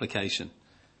the application.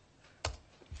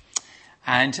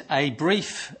 And a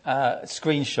brief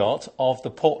screenshot of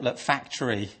the portlet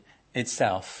factory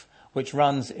itself, which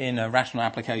runs in a Rational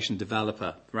Application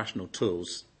Developer, Rational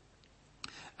Tools.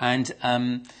 And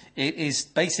it is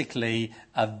basically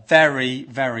a very,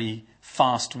 very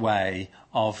fast way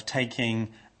of taking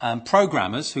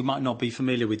programmers who might not be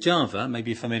familiar with Java,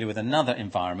 maybe familiar with another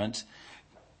environment,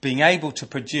 being able to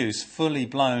produce fully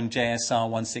blown JSR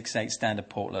 168 standard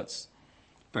portlets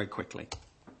very quickly.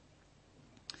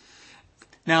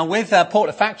 Now, with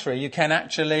Portlet Factory, you can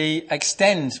actually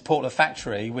extend Portlet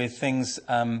Factory with things,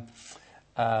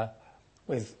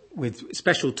 with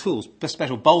special tools,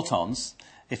 special bolt-ons,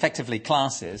 effectively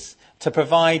classes, to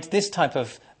provide this type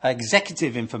of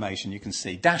executive information you can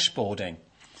see, dashboarding,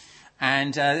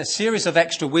 and a series of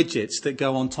extra widgets that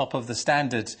go on top of the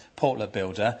standard Portlet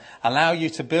Builder allow you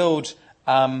to build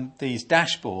these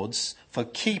dashboards for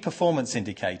key performance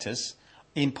indicators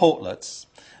in portlets.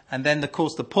 And then, of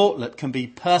course, the portlet can be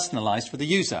personalized for the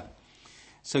user.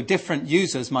 So different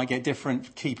users might get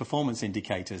different key performance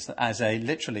indicators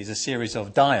literally as a series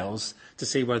of dials to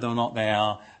see whether or not they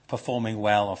are performing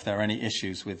well, or if there are any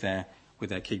issues with their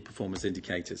key performance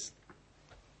indicators.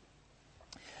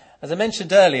 As I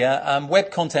mentioned earlier, web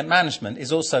content management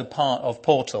is also part of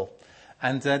Portal.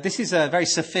 And this is a very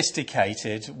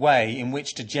sophisticated way in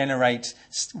which to generate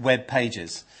web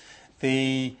pages.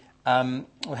 The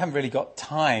we haven't really got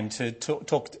time to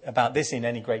talk about this in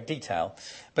any great detail,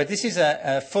 but this is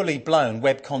a fully blown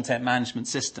web content management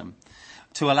system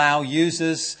to allow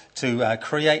users to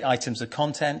create items of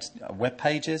content, web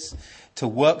pages, to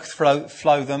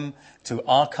workflow them, to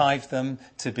archive them,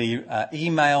 to be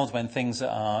emailed when things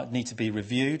need to be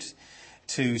reviewed,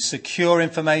 to secure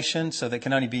information so that it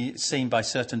can only be seen by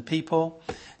certain people,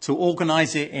 to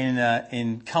organize it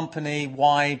in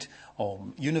company-wide or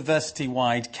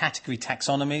university-wide category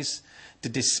taxonomies, to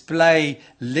display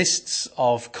lists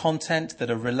of content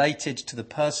that are related to the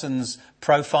person's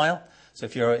profile. So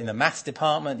if you're in the maths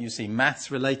department, you see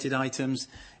maths-related items.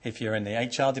 If you're in the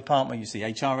HR department, you see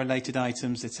HR-related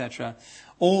items, etc.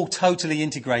 All totally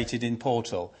integrated in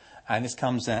Portal. And this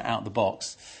comes out the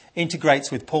box. Integrates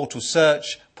with Portal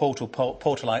Search, Portal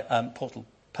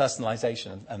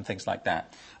personalization and things like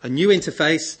that. A new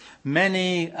interface,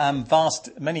 many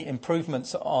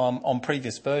improvements on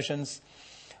previous versions.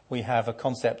 We have a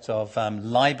concept of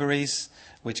libraries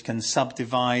which can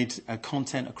subdivide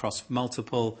content across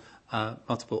multiple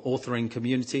authoring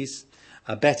communities,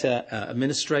 better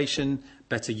administration,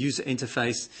 better user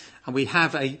interface, and we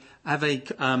have a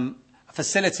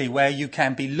facility where you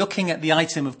can be looking at the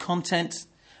item of content,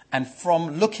 and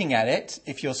from looking at it,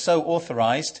 if you're so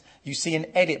authorized, you see an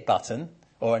edit button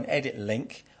or an edit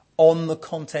link on the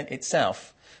content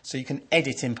itself, so you can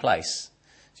edit in place.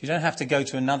 So you don't have to go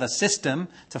to another system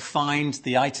to find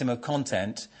the item of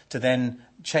content to then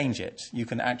change it. You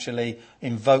can actually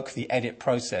invoke the edit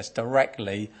process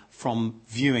directly from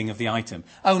viewing of the item,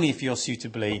 only if you're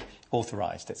suitably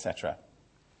authorized, etc.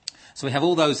 So we have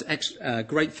all those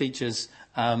great features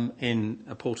in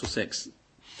Portal 6.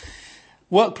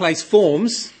 Workplace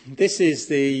forms. This is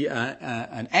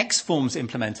an X-Forms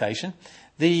implementation.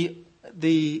 The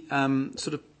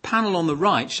sort of panel on the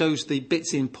right shows the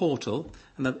bits in Portal,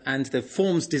 and the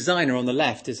Forms Designer on the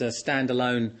left is a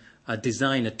standalone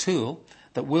designer tool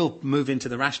that will move into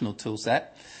the Rational toolset.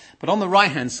 But on the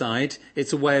right-hand side,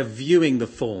 it's a way of viewing the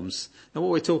forms. Now,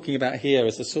 what we're talking about here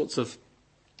is the sorts of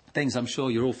things I'm sure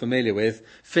you're all familiar with: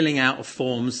 filling out of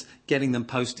forms, getting them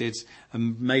posted,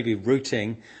 and maybe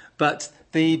routing. But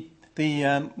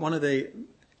one of the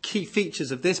key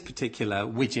features of this particular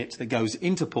widget that goes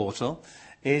into Portal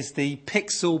is the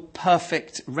pixel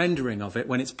perfect rendering of it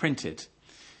when it's printed.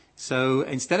 So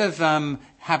instead of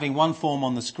having one form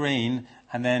on the screen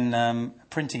and then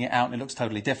printing it out and it looks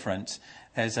totally different,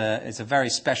 there's a very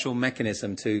special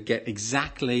mechanism to get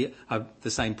exactly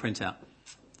the same printout.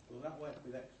 Will that work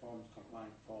with X-Forms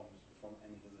compliant forms from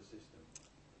any other system?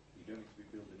 You don't need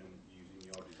to be building them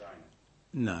using your designer?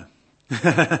 No.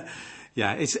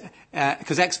 Yeah, it's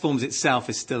because X-Forms itself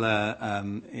is still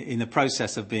in the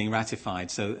process of being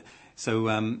ratified. So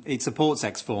it supports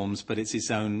X-Forms, but it's its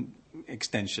own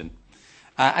extension.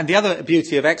 And the other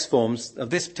beauty of X-Forms, of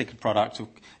this particular product,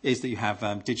 is that you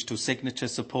have digital signature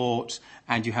support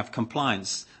and you have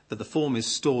compliance, that the form is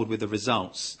stored with the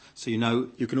results. So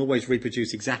you can always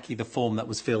reproduce exactly the form that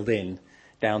was filled in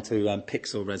down to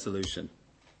pixel resolution.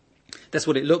 That's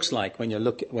what it looks like when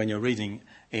you're reading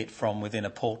it from within a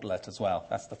portlet as well.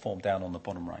 That's the form down on the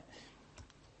bottom right.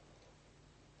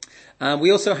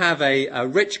 We also have a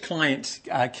rich client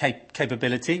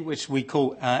capability, which we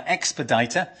call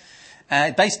Expediter.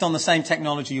 Based on the same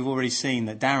technology you've already seen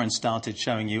that Darren started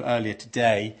showing you earlier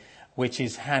today, which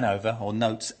is Hanover, or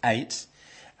Notes 8.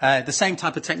 The same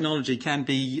type of technology can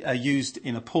be used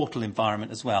in a Portal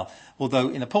environment as well. Although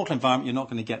in a Portal environment, you're not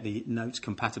going to get the Notes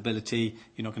compatibility,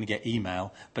 you're not going to get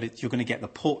email, but you're going to get the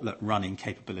portlet running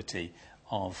capability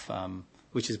of,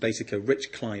 which is basically a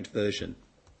rich client version.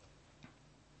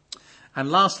 And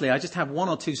lastly, I just have one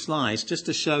or two slides just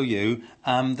to show you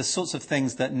the sorts of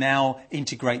things that now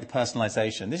integrate the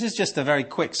personalization. This is just a very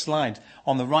quick slide.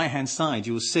 On the right-hand side,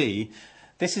 you will see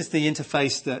this is the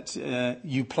interface that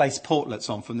you place portlets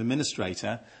on from the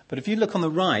administrator. But if you look on the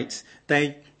right,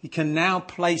 you can now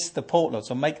place the portlets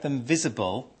or make them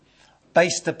visible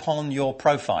based upon your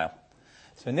profile.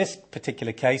 So in this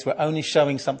particular case, we're only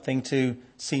showing something to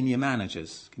senior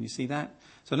managers. Can you see that?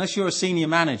 So unless you're a senior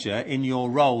manager in your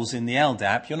roles in the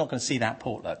LDAP, you're not going to see that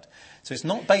portlet. So it's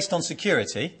not based on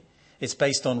security, it's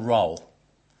based on role.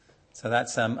 So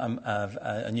that's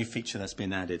a new feature that's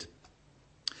been added.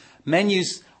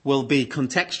 Menus will be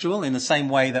contextual in the same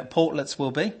way that portlets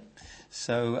will be.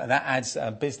 So that adds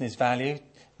business value,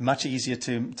 much easier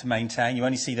to maintain. You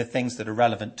only see the things that are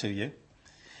relevant to you.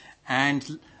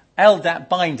 And LDAP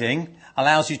binding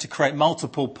allows you to create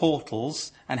multiple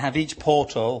portals and have each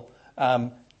portal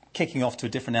kicking off to a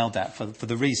different LDAP for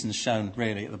the reasons shown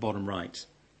really at the bottom right.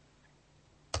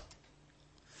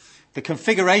 The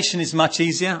configuration is much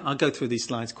easier. I'll go through these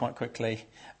slides quite quickly.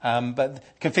 But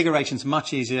configuration's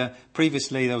much easier.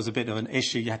 Previously, there was a bit of an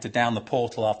issue. You had to down the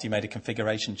portal after you made a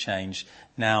configuration change.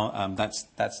 Now,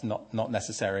 that's not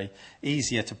necessary.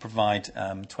 Easier to provide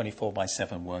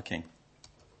 24/7 working.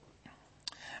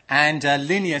 And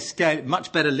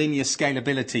much better linear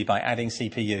scalability by adding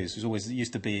CPUs. It always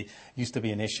used to be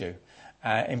an issue.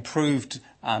 Improved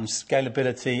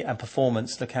scalability and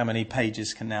performance. Look how many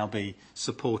pages can now be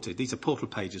supported. These are portal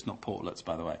pages, not portlets,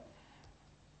 by the way.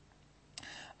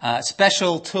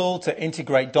 Special tool to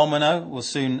integrate Domino will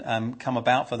soon come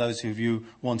about for those of you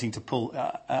wanting to pull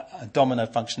a Domino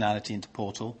functionality into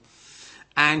Portal.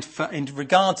 And in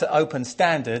regard to open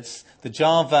standards, the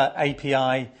Java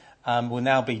API will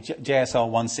now be JSR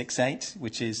 168,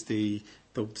 which is the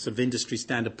sort of industry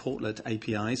standard portlet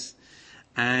APIs.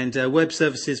 And web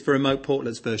services for remote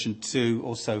portlets version 2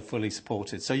 also fully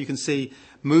supported. So you can see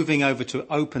moving over to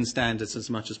open standards as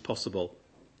much as possible.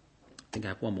 I think I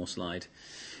have one more slide.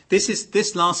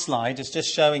 This last slide is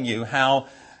just showing you how,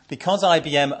 because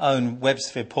IBM own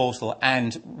WebSphere Portal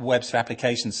and WebSphere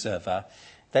Application Server,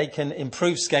 they can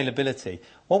improve scalability.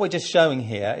 What we're just showing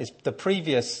here is the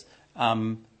previous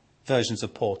versions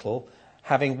of Portal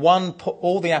having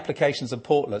all the applications and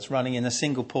portlets running in a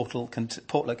single portlet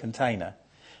container,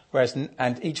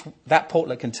 that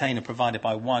portlet container provided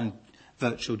by one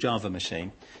virtual Java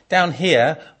machine. Down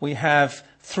here we have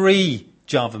 3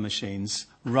 Java machines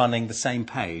running the same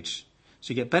page.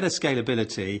 So you get better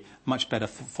scalability, much better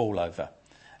fallover.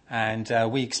 And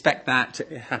we expect that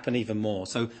to happen even more.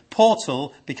 So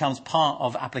Portal becomes part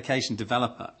of application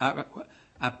developer,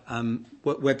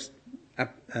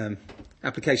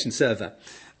 application server,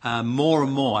 more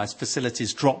and more as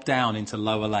facilities drop down into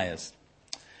lower layers.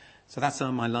 So that's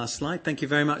on my last slide. Thank you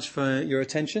very much for your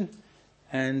attention.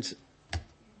 And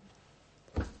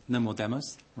no more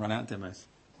demos. Run out of demos.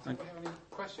 Do we have any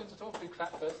questions at all? Do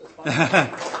clap first, that's fine.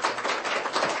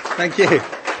 Thank you.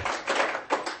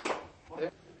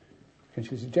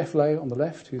 Introduce Jeff Lay on the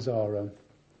left, who's our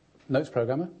notes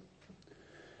programmer,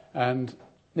 and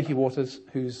Nikki Waters,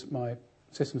 who's my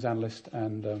systems analyst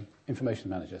and information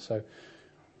manager. So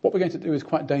what we're going to do is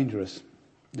quite dangerous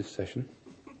this session,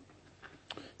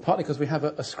 partly because we have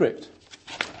a script,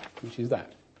 which is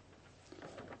that.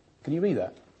 Can you read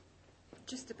that?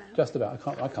 Just about. Just about.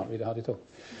 I can't read it hardly at all.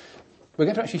 We're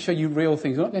going to actually show you real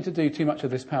things. We're not going to do too much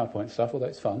of this PowerPoint stuff, although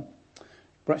it's fun.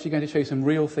 We're actually going to show you some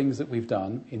real things that we've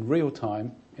done in real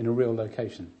time in a real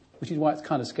location, which is why it's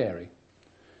kind of scary.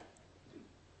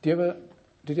 Did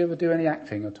you ever do any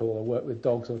acting at all or work with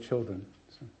dogs or children?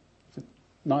 So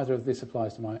neither of this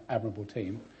applies to my admirable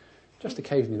team. Just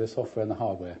occasionally the software and the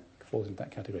hardware falls into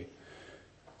that category.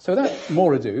 So without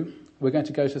more ado, we're going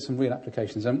to go to some real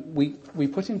applications. And we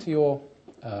put into your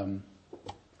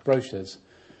brochures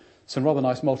some rather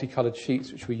nice multicoloured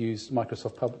sheets which we used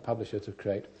Microsoft Publisher to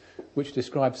create, which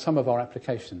describe some of our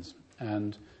applications.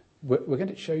 And we're going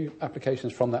to show you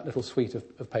applications from that little suite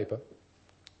of paper.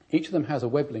 Each of them has a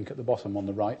web link at the bottom on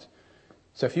the right.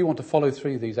 So if you want to follow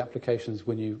through these applications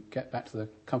when you get back to the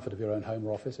comfort of your own home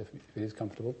or office, if it is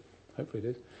comfortable, hopefully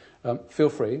it is, feel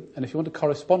free. And if you want to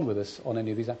correspond with us on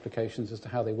any of these applications as to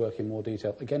how they work in more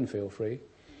detail, again, feel free.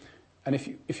 And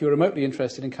if you're remotely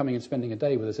interested in coming and spending a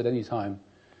day with us at any time,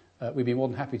 we'd be more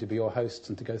than happy to be your hosts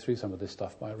and to go through some of this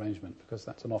stuff by arrangement, because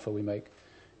that's an offer we make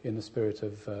in the spirit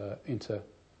of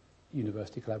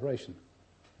inter-university collaboration.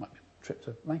 Might be a trip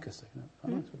to Lancaster,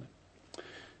 quite nice, wouldn't it?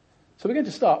 So we're going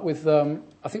to start with,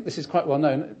 I think this is quite well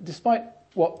known, despite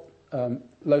what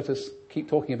Lotus keep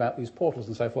talking about, these portals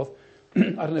and so forth. I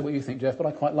don't know what you think, Jeff, but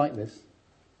I quite like this.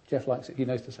 Jeff likes it. He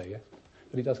knows to say yes,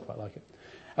 but he does quite like it.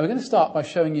 And we're going to start by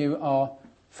showing you our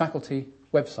faculty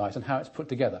website and how it's put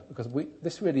together, because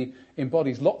this really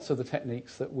embodies lots of the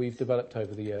techniques that we've developed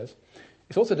over the years.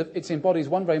 It embodies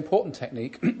one very important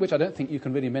technique, which I don't think you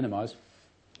can really minimise.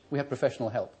 We have professional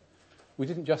help. We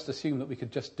didn't just assume that we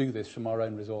could just do this from our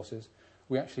own resources.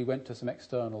 We actually went to some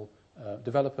external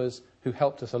developers who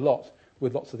helped us a lot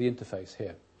with lots of the interface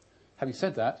here. Having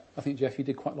said that, I think, Jeff, you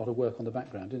did quite a lot of work on the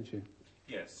background, didn't you?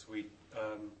 Yes, we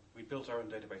built our own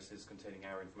databases containing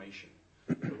our information,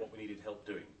 but what we needed help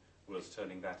doing was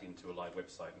turning that into a live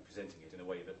website and presenting it in a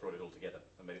way that brought it all together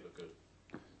and made it look good.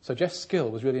 So Jeff's skill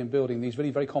was really in building these really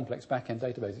very complex back-end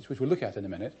databases, which we'll look at in a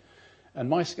minute. And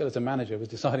my skill as a manager was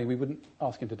deciding we wouldn't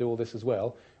ask him to do all this as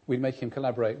well. We'd make him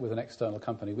collaborate with an external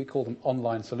company. We call them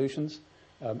online solutions,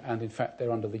 and in fact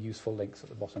they're under the useful links at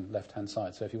the bottom left-hand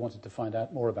side. So if you wanted to find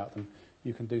out more about them,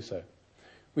 you can do so.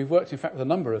 We've worked, in fact, with a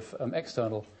number of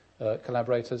external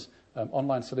collaborators,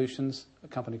 online solutions, a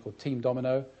company called Team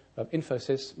Domino,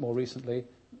 Infosys more recently,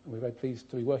 We're very pleased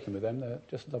to be working with them. They're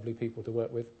just lovely people to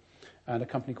work with. And a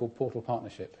company called Portal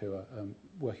Partnership, who are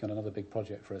working on another big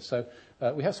project for us. So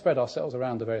we have spread ourselves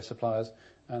around the various suppliers,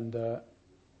 and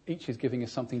each is giving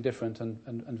us something different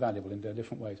and valuable in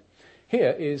different ways.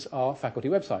 Here is our faculty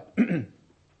website. I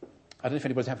don't know if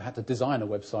anybody's ever had to design a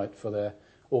website for their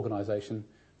organisation.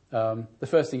 The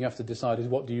first thing you have to decide is,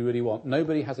 what do you really want?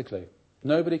 Nobody has a clue.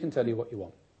 Nobody can tell you what you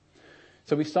want.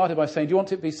 So we started by saying, do you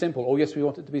want it to be simple? Oh, yes, we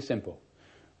want it to be simple.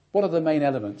 What are the main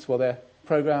elements? Well, they're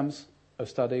programs of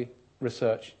study,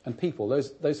 research, and people.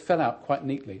 Those fell out quite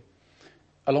neatly.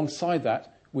 Alongside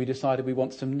that, we decided we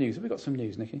want some news. Have we got some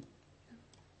news, Nikki?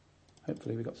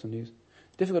 Hopefully we got some news.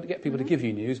 Difficult to get people to give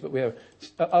you news, but we have.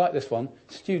 I like this one.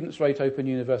 Students rate Open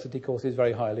University courses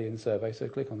very highly in survey, so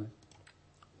click on this.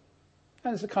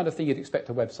 And it's the kind of thing you'd expect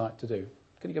a website to do.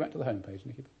 Can you go back to the home page,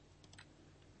 Nikki?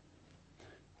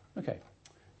 Okay.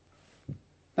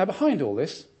 Now, behind all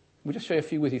this, we'll just show you a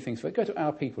few witty things. Go to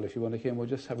Our People, if you want, Nikki, and we'll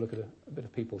just have a look at a bit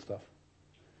of people stuff.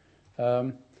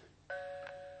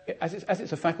 As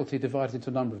it's a faculty divided into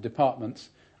a number of departments,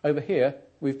 over here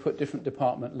we've put different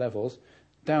department levels.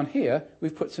 Down here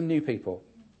we've put some new people.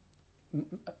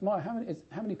 Maya,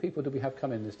 how many people did we have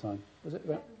come in this time? Was it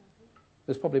about?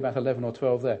 There's probably about 11 or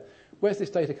 12 there. Where's this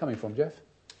data coming from, Jeff?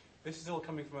 This is all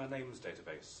coming from our names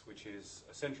database, which is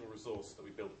a central resource that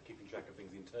we built for keeping track of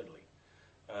things internally,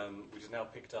 which is now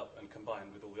picked up and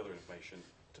combined with all the other information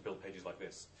to build pages like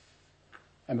this.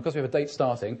 And because we have a date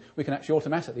starting, we can actually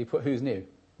automatically put who's new.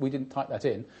 We didn't type that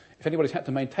in. If anybody's had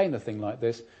to maintain a thing like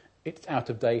this, it's out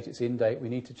of date, it's in date, we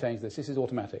need to change this. This is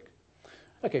automatic.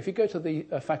 Okay, if you go to the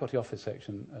faculty office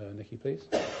section, Nikki, please.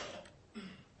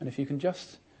 And if you can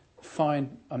just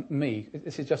find me.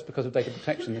 This is just because of data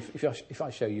protection. If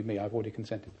I show you me, I've already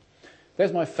consented.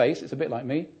 There's my face. It's a bit like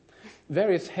me.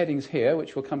 Various headings here,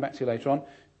 which we'll come back to later on.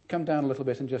 Come down a little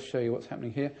bit and just show you what's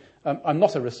happening here. I'm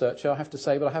not a researcher, I have to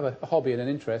say, but I have a hobby and an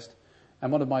interest.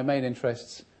 And one of my main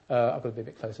interests, I've got to be a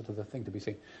bit closer to the thing to be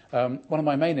seen. One of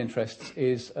my main interests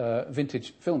is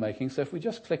vintage filmmaking. So if we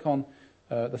just click on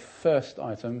the first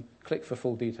item, click for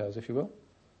full details, if you will.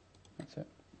 That's it.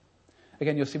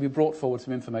 Again, you'll see we brought forward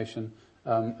some information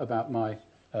about my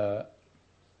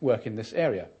work in this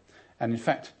area. And in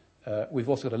fact, we've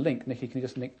also got a link. Nikki, can you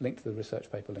just link to the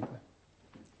research paper link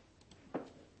there?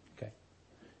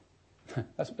 Okay.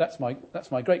 that's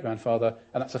my great-grandfather,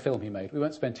 and that's a film he made. We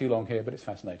won't spend too long here, but it's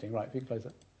fascinating. Right, if you can close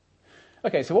that.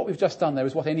 Okay, so what we've just done there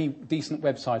is what any decent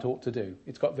website ought to do.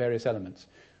 It's got various elements.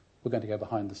 We're going to go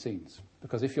behind the scenes,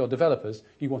 because if you're developers,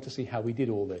 you want to see how we did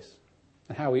all this.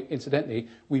 And how, incidentally,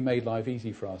 we made life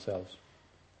easy for ourselves.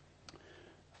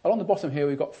 Along the bottom here,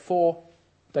 we've got 4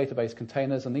 database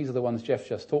containers, and these are the ones Jeff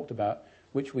just talked about,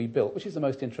 which we built. Which is the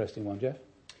most interesting one, Jeff?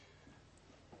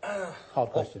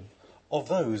 Hard question. Of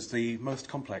those, the most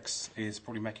complex is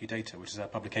probably MacuData, which is our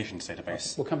publications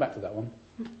database. We'll come back to that one.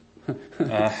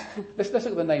 Let's look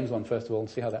at the names one first of all and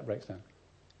see how that breaks down.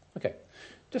 Okay.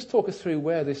 Just talk us through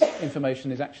where this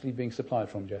information is actually being supplied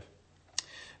from, Jeff.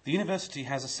 The university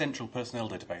has a central personnel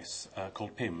database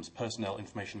called PIMS, Personnel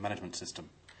Information Management System.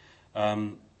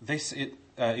 This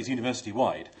is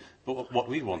university-wide, but what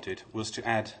we wanted was to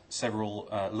add several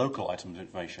local items of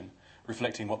information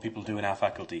reflecting what people do in our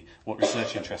faculty, what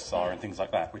research interests are and things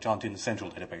like that, which aren't in the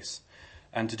central database.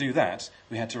 And to do that,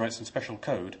 we had to write some special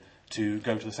code to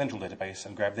go to the central database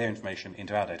and grab their information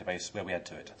into our database where we add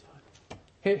to it.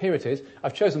 Here it is.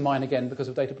 I've chosen mine again because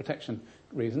of data protection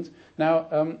reasons.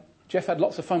 Now, Jeff had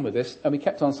lots of fun with this, and we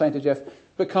kept on saying to Jeff,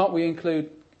 but can't we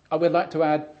include, I would like to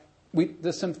add,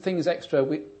 there's some things extra.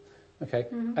 Okay,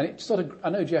 and it sort of, I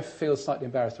know Jeff feels slightly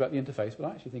embarrassed about the interface, but I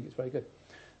actually think it's very good.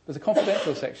 There's a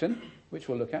confidential section, which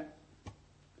we'll look at.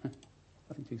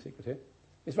 Nothing too secret here.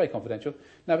 It's very confidential.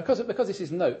 Now, because this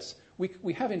is notes,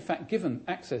 we have in fact given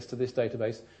access to this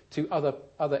database to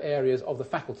other areas of the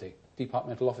faculty,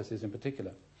 departmental offices in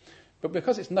particular. But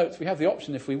because it's notes, we have the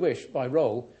option, if we wish, by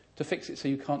role, to fix it so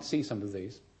you can't see some of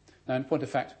these. Now, in point of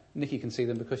fact, Nikki can see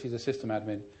them because she's a system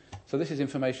admin. So this is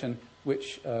information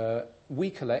which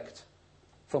we collect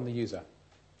from the user.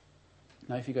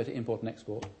 Now, if you go to import and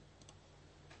export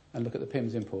and look at the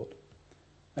PIMS import,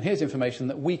 and here's information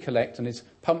that we collect and is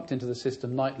pumped into the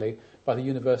system nightly by the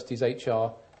university's HR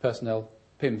personnel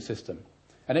PIMS system.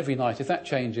 And every night, if that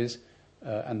changes,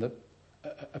 and a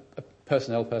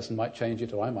personnel person might change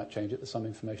it, or I might change it, there's some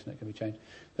information that can be changed,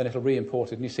 then it'll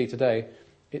re-import it. And you see today,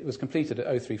 it was completed at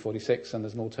 0346, and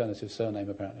there's an alternative surname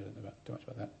apparently. I don't know too much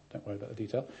about that. Don't worry about the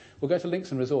detail. We'll go to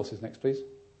links and resources next, please.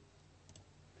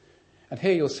 And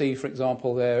here you'll see, for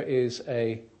example, there is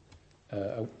a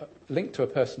link to a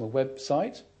personal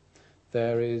website.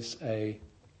 There is a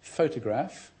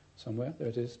photograph. somewhere. There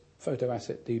it is, photo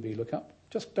asset DB lookup.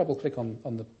 Just double click on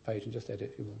the page and just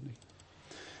edit if you want.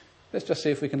 Let's just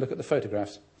see if we can look at the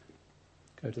photographs.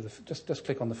 Go to the just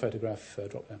click on the photograph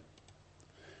drop down.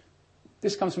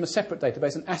 This comes from a separate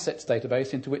database, an assets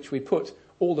database, into which we put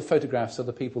all the photographs of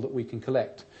the people that we can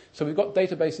collect. So we've got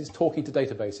databases talking to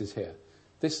databases here.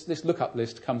 This lookup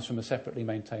list comes from a separately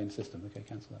maintained system. Okay,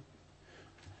 cancel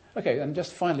that. Okay, and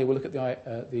just finally we'll look at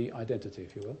the identity,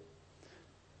 if you will.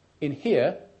 In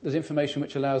here, there's information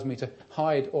which allows me to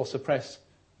hide or suppress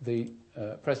the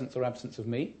presence or absence of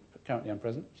me. Currently I'm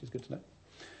present, which is good to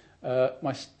know.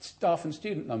 My staff and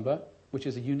student number, which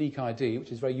is a unique ID,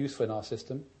 which is very useful in our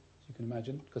system, as you can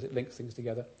imagine, because it links things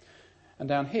together. And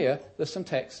down here, there's some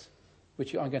text,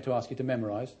 which I'm going to ask you to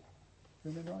memorise.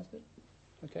 Have you memorised it?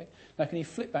 Okay. Now, can you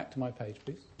flip back to my page,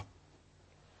 please?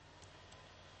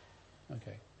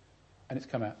 Okay. And it's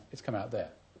come out there.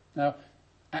 Now,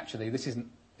 actually, this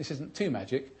isn't too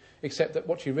magic, except that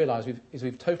what you realise is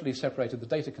we've totally separated the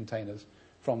data containers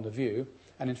from the view,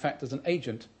 and in fact, there's an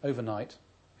agent overnight.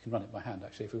 We can run it by hand,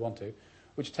 actually, if we want to,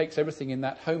 which takes everything in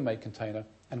that homemade container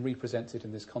and represents it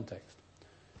in this context.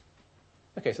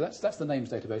 Okay, so that's the names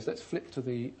database. Let's flip to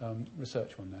the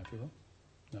research one now, if you will.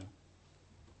 No.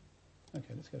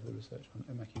 Okay, let's go to the research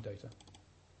one, MIQ data.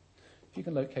 If you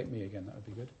can locate me again, that would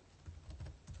be good.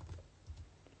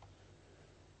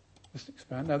 Just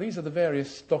expand. Now, these are the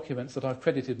various documents that I've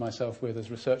credited myself with as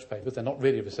research papers. They're not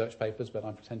really research papers, but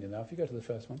I'm pretending now. If you go to the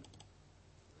first one.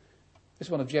 This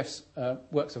is one of Jeff's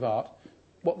works of art.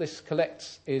 What this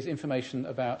collects is information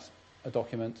about a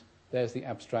document. There's the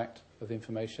abstract of the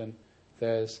information.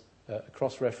 There's a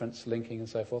cross-reference linking and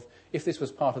so forth. If this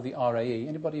was part of the RAE,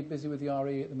 anybody busy with the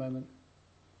RAE at the moment?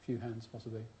 A few hands,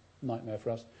 possibly. Nightmare for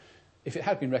us. If it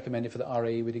had been recommended for the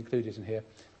RAE, we'd include it in here.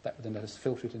 That would then let us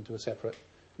filter it into a separate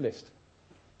list.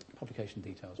 Publication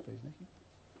details, please,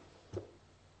 Nikki.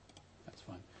 That's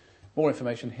fine. More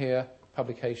information here.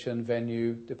 Publication,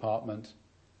 venue, department,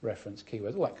 reference,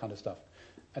 keywords, all that kind of stuff.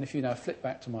 And if you now flip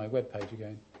back to my web page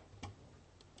again,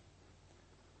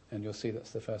 and you'll see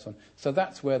that's the first one. So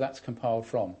that's where that's compiled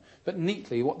from. But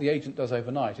neatly, what the agent does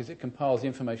overnight is it compiles the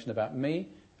information about me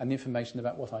and the information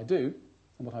about what I do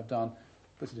and what I've done,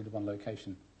 puts it into one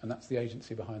location. And that's the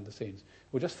agency behind the scenes.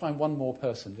 We'll just find one more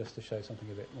person just to show something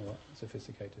a bit more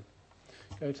sophisticated.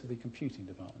 Go to the computing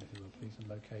department, if you will, please, and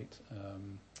locate.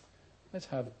 Let's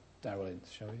have Darryl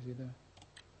Ince, shall we? Is he there?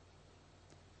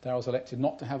 Darryl's elected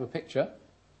not to have a picture.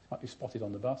 He might be spotted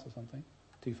on the bus or something.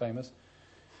 Too famous.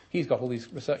 He's got all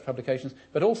these research publications,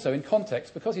 but also in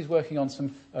context, because he's working on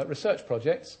some research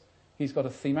projects, he's got a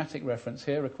thematic reference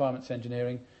here, requirements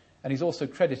engineering, and he's also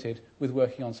credited with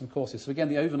working on some courses. So again,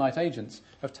 the overnight agents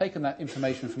have taken that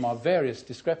information from our various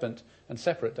discrepant and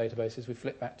separate databases. We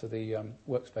flip back to the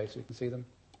workspace so you can see them.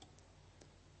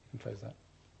 You can close that.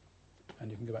 And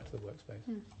you can go back to the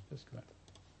workspace. Just go back.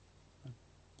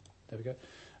 There we go.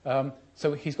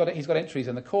 So he's got entries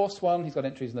in the course one, he's got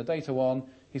entries in the data one,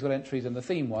 he's got entries in the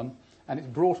theme one, and it's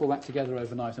brought all that together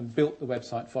overnight and built the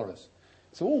website for us.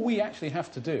 So all we actually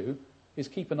have to do is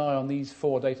keep an eye on these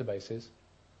 4 databases,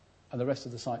 and the rest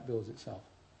of the site builds itself.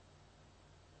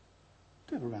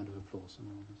 Do have a round of applause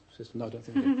somewhere on this system. No, I don't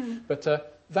think we do. But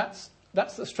that's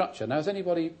the structure. Now, has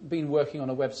anybody been working on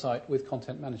a website with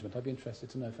content management? I'd be interested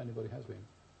to know if anybody has been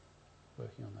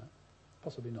working on that.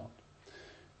 Possibly not.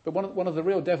 But one of the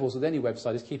real devils with any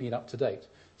website is keeping it up to date.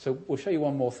 So we'll show you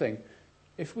one more thing.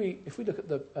 If we look at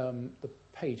the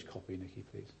page copy, Nikki,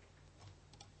 please.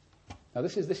 Now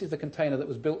this is the container that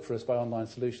was built for us by Online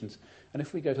Solutions. And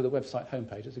if we go to the website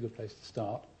homepage, it's a good place to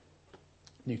start.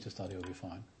 New to study will be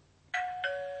fine.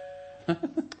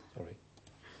 Sorry.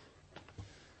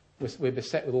 We're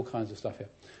beset with all kinds of stuff here.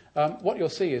 What you'll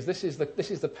see is this is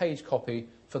the page copy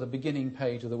for the beginning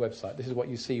page of the website. This is what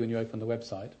you see when you open the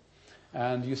website.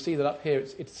 And you see that up here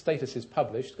its status is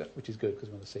published, which is good because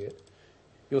we want to see it.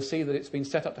 You'll see that it's been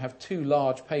set up to have 2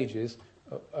 large pages,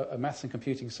 a maths and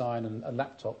computing sign and a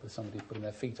laptop with somebody putting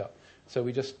their feet up. So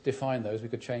we just define those. We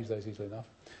could change those easily enough.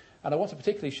 And I want to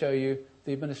particularly show you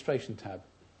the administration tab.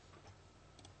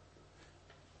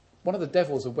 One of the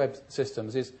devils of web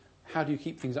systems is how do you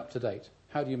keep things up to date?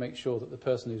 How do you make sure that the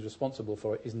person who's responsible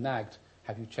for it is nagged?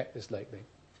 Have you checked this lately?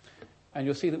 And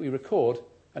you'll see that we record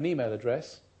an email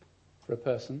address for a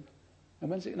person. And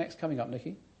when's it next coming up,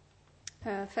 Nikki?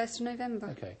 1st of November.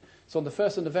 Okay. So on the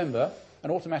 1st of November,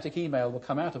 an automatic email will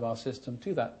come out of our system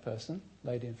to that person,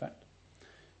 lady in fact.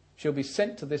 She'll be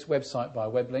sent to this website by a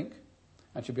web link,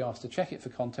 and she'll be asked to check it for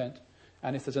content.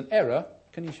 And if there's an error,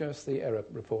 can you show us the error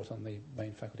report on the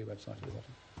main faculty website at the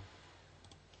bottom?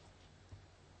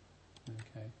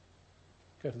 Okay.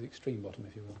 Go to the extreme bottom,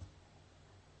 if you will.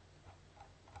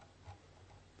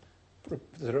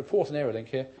 there's a report and error link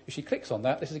here. If she clicks on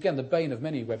that, this is again the bane of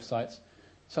many websites.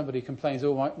 Somebody complains,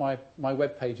 oh, my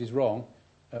web page is wrong.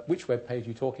 Which web page are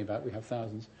you talking about? We have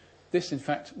thousands. This, in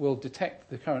fact, will detect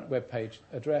the current web page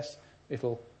address.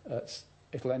 It'll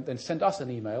then send us an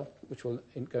email, which will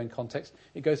go in context.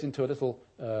 It goes into a little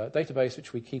database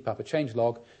which we keep up, a change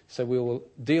log. So we will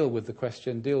deal with the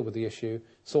question, deal with the issue,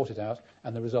 sort it out,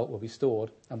 and the result will be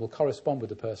stored and will correspond with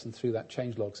the person through that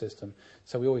change log system.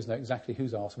 So we always know exactly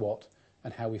who's asked what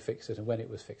and how we fixed it and when it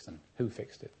was fixed and who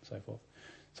fixed it and so forth.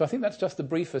 So I think that's just the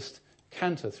briefest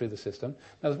canter through the system.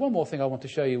 Now there's one more thing I want to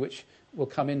show you which will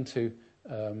come into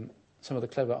some of the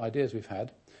clever ideas we've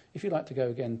had. If you'd like to go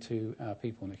again to our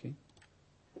people, Nikki.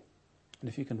 And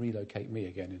if you can relocate me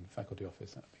again in faculty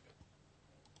office, that would be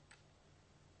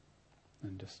good.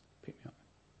 And just pick me up.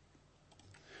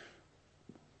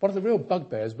 One of the real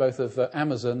bugbears, both of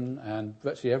Amazon and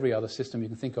virtually every other system you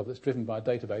can think of that's driven by a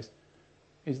database,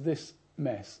 is this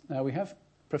mess. Now, we have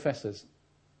professors.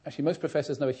 Actually, most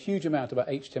professors know a huge amount about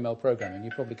HTML programming.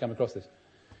 You've probably come across this.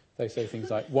 They say things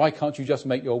like, why can't you just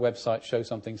make your website show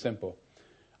something simple?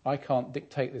 I can't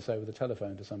dictate this over the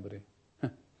telephone to somebody.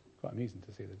 Quite amusing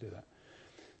to see them do that.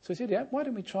 So he said, yeah, why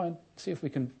don't we try and see if we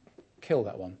can kill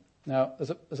that one? Now, there's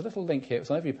a little link here.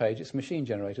 It's on every page. It's machine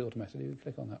generated automatically. You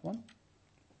click on that one.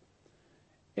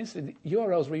 Instantly, the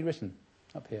URL's rewritten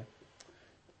up here.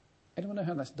 Anyone know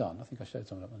how that's done? I think I showed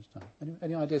someone at lunchtime.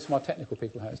 Any ideas from our technical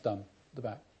people how it's done at the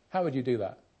back? How would you do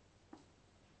that?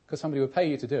 Because somebody would pay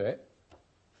you to do it.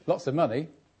 Lots of money.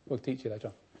 We'll teach you later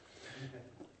on.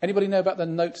 Anybody know about the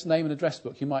notes, name and address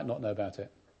book? You might not know about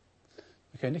it.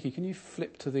 Okay, Nikki, can you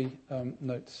flip to the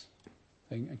notes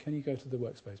thing, and can you go to the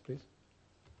workspace, please?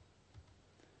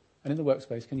 And in the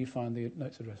workspace, can you find the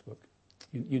notes address book?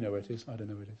 You know where it is. I don't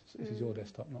know where it is. This is your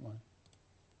desktop, not mine.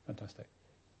 Fantastic.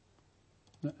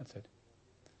 No, that's it.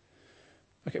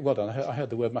 Okay, well done. I heard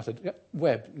the word mattered. Yep.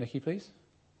 Web, Nikki, please.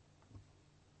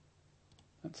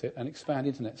 That's it. And expand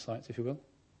internet sites, if you will.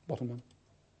 Bottom one.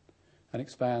 And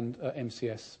expand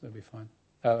MCS, that'll be fine.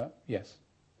 Yes.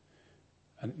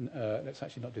 And let's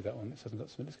actually not do that one.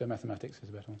 Let's go mathematics is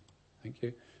a better one. Thank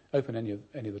you. Open any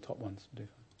of the top ones. Do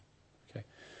fine.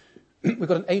 Okay. We've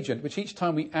got an agent, which each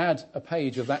time we add a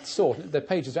page of that sort, the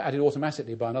pages are added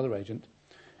automatically by another agent.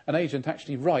 An agent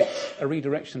actually writes a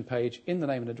redirection page in the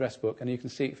name and address book, and you can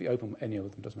see if you open any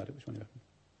of them, doesn't matter which one you open.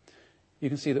 You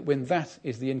can see that when that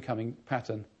is the incoming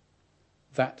pattern,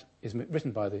 that is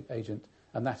written by the agent,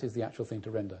 and that is the actual thing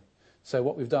to render. So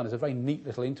what we've done is a very neat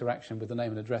little interaction with the name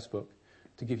and address book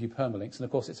to give you permalinks. And of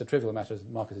course, it's a trivial matter, as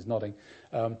Marcus is nodding,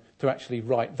 to actually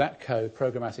write that code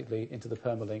programmatically into the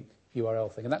permalink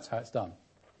URL thing. And that's how it's done.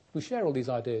 We share all these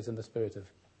ideas in the spirit of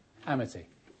amity.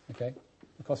 Okay?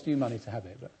 It costs you money to have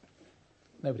it, but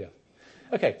nobody else.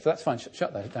 Okay, so that's fine.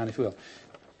 Shut that down if you will.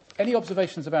 Any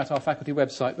observations about our faculty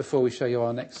website before we show you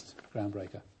our next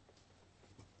groundbreaker?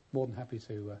 More than happy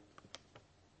to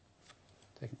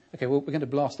take it. Okay, well, we're going to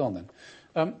blast on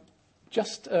then.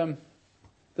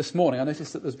 This morning, I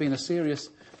noticed that there's been a serious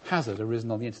hazard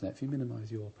arisen on the internet. If you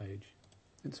minimise your page,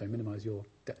 minimise your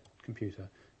computer,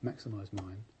 maximise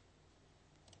mine.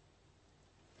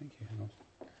 Thank you. Hang on.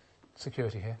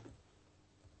 Security here.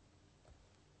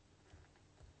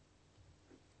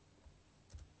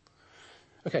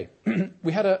 Okay,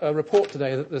 we had a report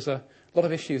today that there's a lot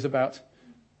of issues about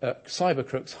cyber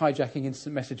crooks hijacking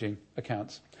instant messaging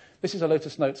accounts. This is a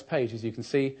Lotus Notes page, as you can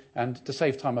see, and to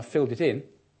save time, I've filled it in.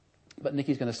 But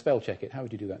Nikki's going to spell check it. How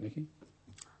would you do that, Nikki?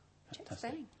 Check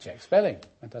spelling. Check spelling.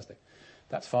 Fantastic.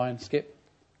 That's fine. Skip.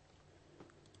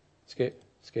 Skip.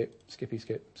 Skip. Skippy.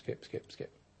 Skip. Skip. Skip.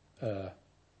 Skip. They're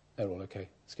all okay.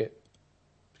 Skip.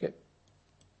 Skip.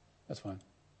 That's fine.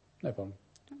 No problem.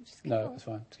 No, that's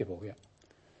fine. Skip all, yeah.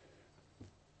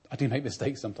 I do make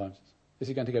mistakes sometimes. Is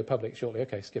it going to go public shortly?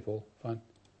 Okay, skip all. Fine.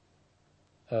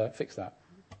 Fix that.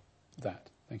 That.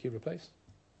 Thank you. Replace.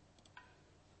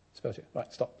 Spell check.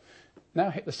 Right, stop. Now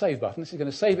hit the save button. This is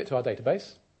going to save it to our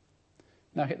database.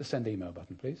 Now hit the send email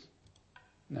button, please.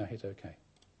 Now hit OK.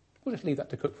 We'll just leave that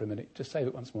to cook for a minute. Just save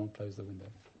it once more and close the window.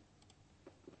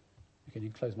 Okay, you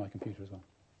can close my computer as well.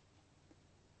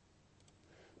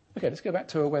 Okay, let's go back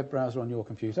to a web browser on your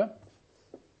computer.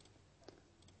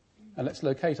 And let's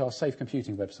locate our Safe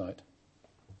Computing website.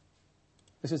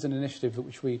 This is an initiative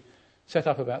which we set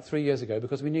up about 3 years ago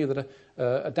because we knew that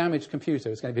a damaged computer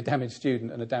is going to be a damaged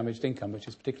student and a damaged income, which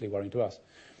is particularly worrying to us.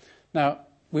 Now,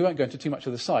 we won't go into too much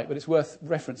of the site, but it's worth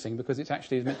referencing because it's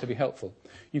actually meant to be helpful.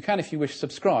 You can, if you wish,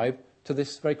 subscribe to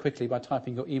this very quickly by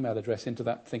typing your email address into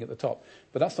that thing at the top.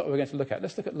 But that's not what we're going to look at.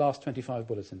 Let's look at last 25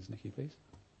 bulletins, Nikki, please.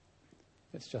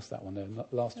 It's just that one there.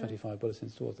 Last 25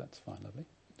 bulletins towards that's fine, lovely.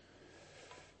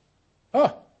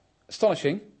 Oh,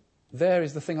 astonishing. There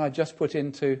is the thing I just put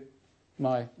into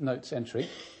my notes entry.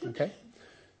 Okay.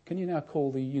 Can you now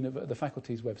call the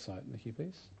faculty's website, Nikki,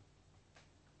 please?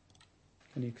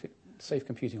 Can you click Safe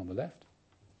Computing on the left?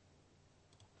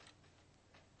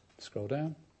 Scroll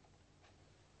down.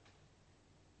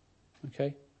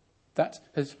 Okay.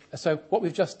 So what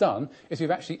we've just done is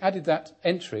we've actually added that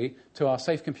entry to our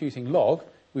Safe Computing log.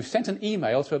 We've sent an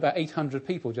email to about 800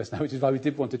 people just now, which is why we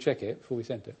did want to check it before we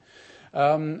sent it.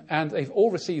 And they've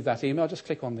all received that email. Just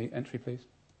click on the entry, please.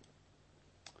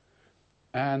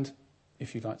 And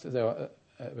if you'd like to, there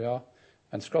we are.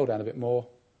 And scroll down a bit more.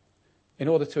 In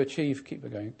order to achieve, keep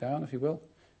it going down, if you will.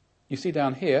 You see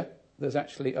down here, there's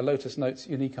actually a Lotus Notes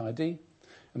unique ID.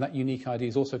 And that unique ID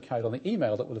is also carried on the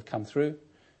email that will have come through,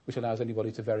 which allows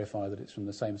anybody to verify that it's from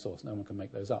the same source. No one can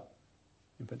make those up,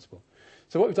 in principle.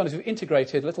 So what we've done is we've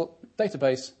integrated a little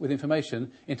database with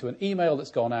information into an email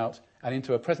that's gone out and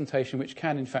into a presentation which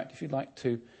can, in fact, if you'd like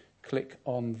to click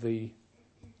on the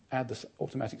add the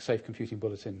automatic safe computing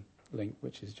bulletin link,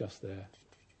 which is just there.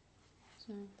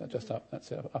 That just up.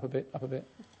 That's it. Up a bit. Up a bit.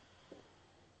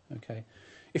 Okay.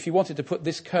 If you wanted to put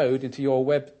this code into your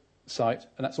website,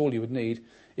 and that's all you would need,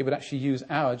 it would actually use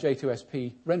our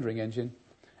J2SP rendering engine,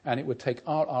 and it would take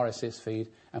our RSS feed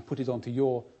and put it onto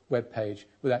your web page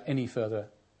without any further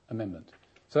amendment.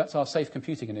 So that's our safe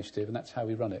computing initiative, and that's how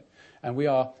we run it. And we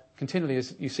are continually,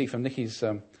 as you see from Nikki's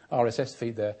RSS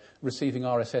feed there, receiving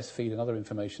RSS feed and other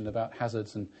information about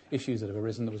hazards and issues that have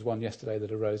arisen. There was one yesterday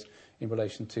that arose in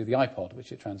relation to the iPod,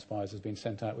 which it transpires has been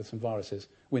sent out with some viruses,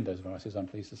 Windows viruses, I'm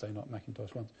pleased to say, not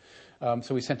Macintosh ones.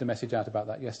 So we sent a message out about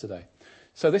that yesterday.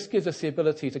 So this gives us the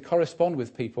ability to correspond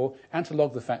with people and to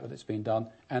log the fact that it's been done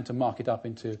and to mark it up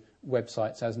into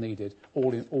websites as needed,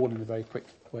 all in a very quick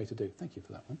way to do. Thank you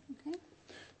for that one. Okay.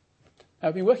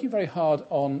 I've been working very hard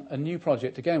on a new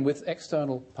project, again, with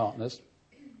external partners.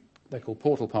 They're called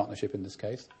Portal Partnership in this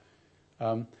case.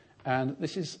 And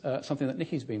this is something that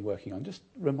Nikki's been working on. Just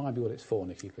remind me what it's for,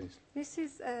 Nikki, please. This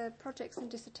is a projects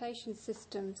and dissertation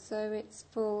system, so it's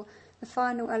for the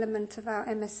final element of our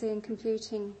MSc in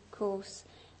computing course.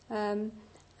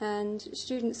 And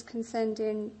students can send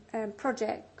in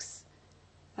projects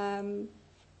that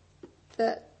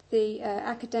the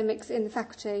academics in the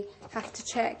faculty have to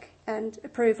check and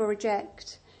approve or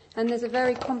reject. And there's a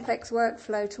very complex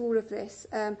workflow to all of this.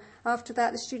 After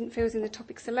that, the student fills in the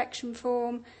topic selection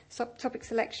form. Topic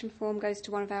selection form goes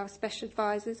to one of our special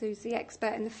advisors, who's the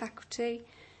expert in the faculty.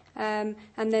 And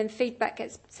then feedback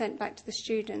gets sent back to the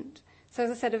student. So, as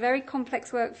I said, a very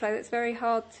complex workflow that's very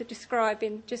hard to describe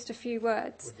in just a few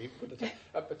words.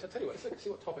 But to tell you what, let's see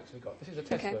what topics we've got. This is a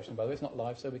test version, by the way. It's not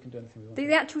live, so we can do anything we want.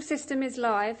 The actual system is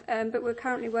live, but we're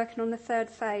currently working on the third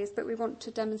phase, but we want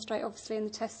to demonstrate, obviously, in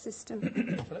the test system.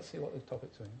 So let's see what the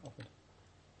topics are offered.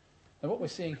 Now, what we're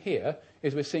seeing here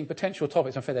is we're seeing potential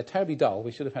topics. I'm afraid they're terribly dull.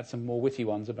 We should have had some more witty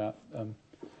ones about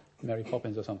Mary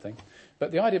Poppins or something.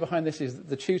 But the idea behind this is that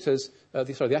the tutors,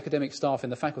 the academic staff in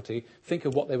the faculty, think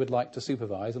of what they would like to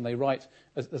supervise, and they write,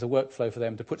 as a workflow for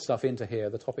them to put stuff into here,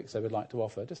 the topics they would like to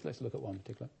offer. Just let's look at one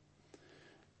particular.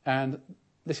 And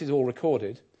this is all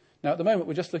recorded. Now, at the moment,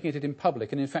 we're just looking at it in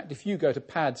public. And, in fact, if you go to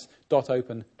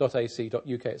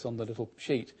pads.open.ac.uk, it's on the little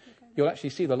sheet, you'll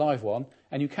actually see the live one,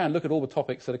 and you can look at all the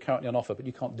topics that are currently on offer, but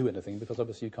you can't do anything because,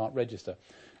 obviously, you can't register.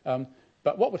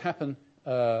 But what would happen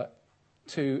in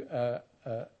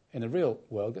the real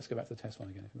world, let's go back to the test one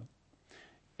again, if you will,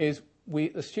 is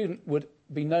the student would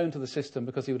be known to the system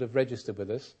because he would have registered with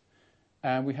us.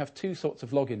 And we have two sorts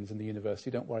of logins in the university.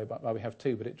 Don't worry about why we have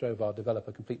two, but it drove our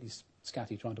developer completely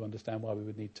scatty trying to understand why we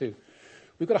would need two.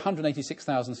 We've got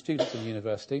 186,000 students in the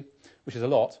university, which is a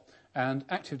lot, and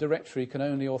Active Directory can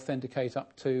only authenticate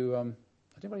up to,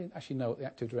 I don't really actually know what the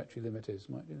Active Directory limit is.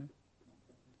 Might you know?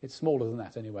 It's smaller than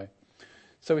that anyway.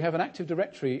 So we have an Active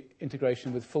Directory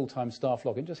integration with full-time staff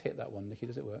login. Just hit that one, Nikki.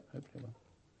 Does it work? Hopefully it will.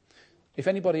 If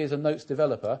anybody is a notes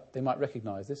developer, they might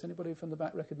recognise this. Anybody from the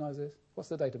back recognise this? What's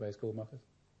the database called, Marcus?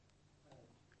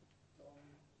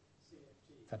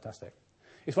 Fantastic.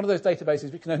 It's one of those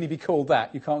databases which can only be called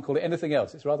that. You can't call it anything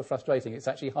else. It's rather frustrating. It's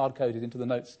actually hard-coded into the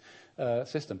notes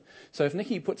system. So if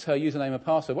Nikki puts her username and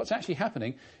password, what's actually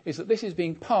happening is that this is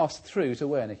being passed through to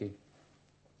where, Nikki?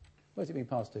 Where's it being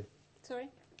passed to? Sorry?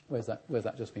 Where's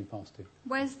that just been passed to?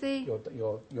 Where's the...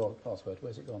 Your password,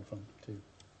 where's it gone from to?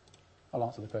 I'll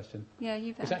answer the question. Yeah,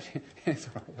 you've... It's actually... It's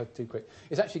all right, too quick.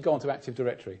 It's actually gone to Active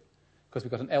Directory because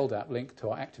we've got an LDAP link to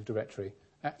our Active Directory.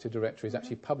 Active Directory is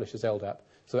actually published as LDAP,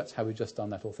 so that's how we've just done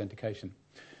that authentication.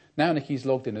 Now Nikki's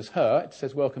logged in as her. It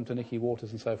says, welcome to Nikki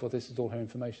Waters and so forth. This is all her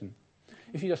information.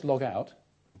 If you just log out,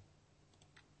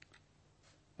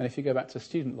 and if you go back to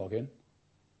student login,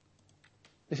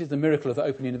 This is the miracle of the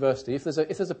Open University. If there's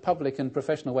a public and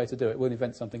professional way to do it, we'll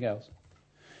invent something else.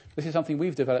 This is something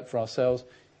we've developed for ourselves.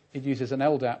 It uses an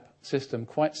LDAP system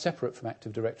quite separate from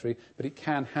Active Directory, but it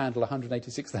can handle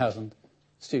 186,000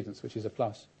 students, which is a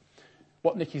plus.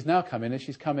 What Nikki's now come in is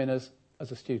she's come in as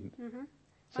a student. Mm-hmm.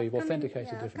 So you've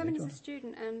authenticated differently. I've come in as a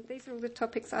student, and these are all the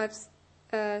topics I've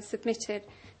submitted,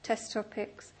 test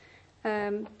topics.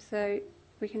 So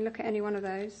we can look at any one of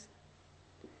those.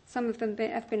 Some of them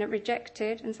have been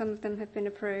rejected, and some of them have been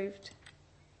approved.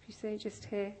 If you see just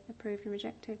here, approved and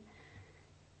rejected.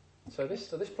 So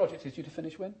this project is due to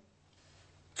finish when?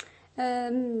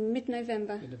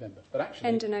 Mid-November. Mid-November. But actually,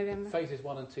 end of November. Phases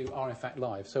 1 and 2 are in fact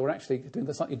live. So we're actually doing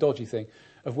the slightly dodgy thing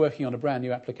of working on a brand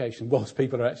new application whilst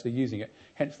people are actually using it,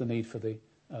 hence the need for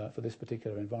this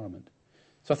particular environment.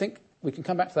 So I think we can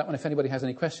come back to that one if anybody has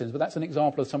any questions, but that's an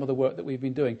example of some of the work that we've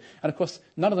been doing. And of course,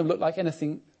 none of them look like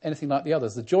anything like the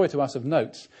others. The joy to us of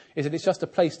Notes is that it's just a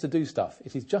place to do stuff.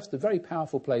 It is just a very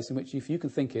powerful place in which if you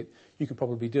can think it, you can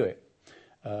probably do it.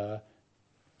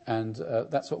 And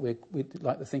that's what we'd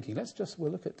like the thinking.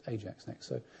 We'll look at Ajax next.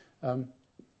 So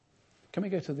can we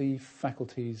go to the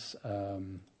faculty's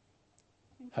homepage?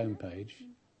 Do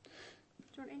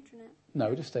you want intranet? No,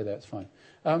 we'll just stay there, it's fine.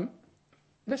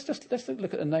 Let's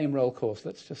look at a name role course.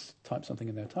 Let's just type something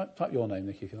in there. Type your name,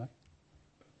 Nikki, if you like.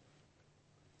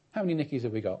 How many Nikkis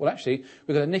have we got? Well, actually,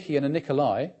 we've got a Nikki and a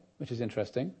Nikolai, which is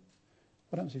interesting.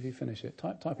 What happens if you finish it?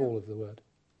 Type all of the word.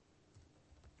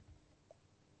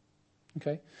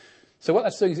 Okay. So what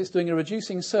that's doing is it's doing a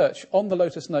reducing search on the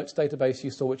Lotus Notes database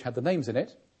you saw, which had the names in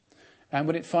it. And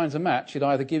when it finds a match, it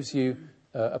either gives you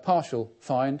a partial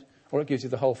find or it gives you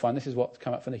the whole find. This is what's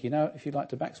come up for Nikki. Now, if you'd like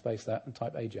to backspace that and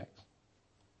type Ajax.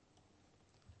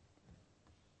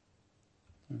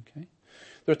 Okay.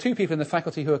 There are two people in the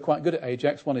faculty who are quite good at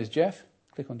Ajax. One is Jeff.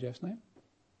 Click on Jeff's name.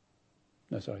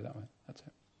 No, sorry, that one. That's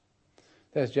it.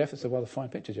 There's Jeff. It's a rather fine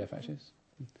picture, Jeff, actually.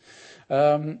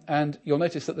 And you'll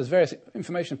notice that there's various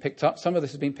information picked up. Some of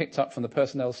this has been picked up from the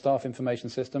personnel staff information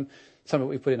system. Some of it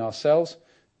we've put in ourselves.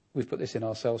 We've put this in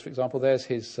ourselves, for example. There's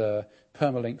his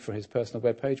permalink for his personal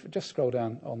web page. But just scroll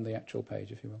down on the actual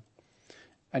page, if you will.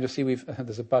 And you'll see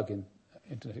there's a bug in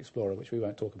Internet Explorer, which we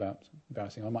won't talk about. It's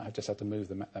embarrassing. I might just have to move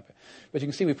that bit. But you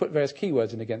can see we put various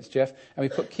keywords in against Jeff, and we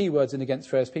put keywords in against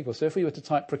various people. So if we were to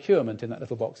type procurement in that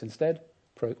little box instead,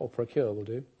 or procure will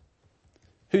do.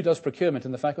 Who does procurement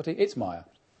in the faculty? It's Maja.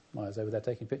 Maja's over there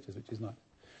taking pictures, which is nice.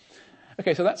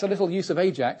 Okay, so that's a little use of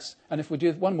Ajax. And if we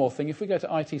do one more thing, if we go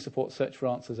to IT support search for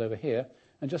answers over here,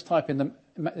 and just type in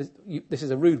this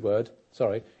is a rude word,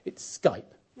 sorry, it's Skype.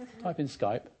 Type in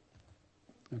Skype.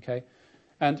 Okay.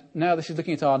 And now this is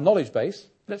looking at our knowledge base.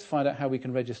 Let's find out how we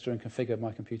can register and configure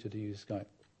my computer to use Skype.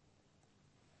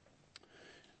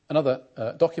 Another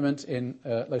document in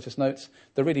Lotus Notes.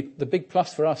 The big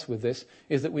plus for us with this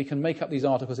is that we can make up these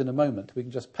articles in a moment. We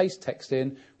can just paste text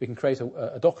in. We can create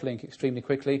a doc link extremely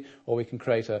quickly, or we can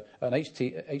create an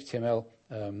HTML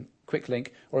quick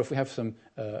link. Or if we have some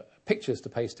pictures to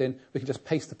paste in, we can just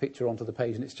paste the picture onto the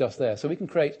page and it's just there. So we can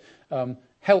create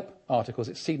help articles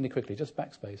exceedingly quickly. Just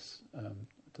backspace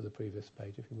to the previous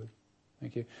page, if you would.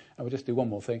 Thank you. And we'll just do one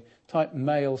more thing. Type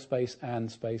mail space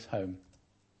and space home.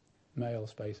 Mail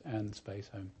space and space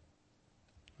home.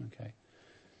 Okay.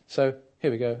 So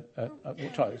here we go.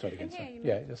 We'll try it again. So,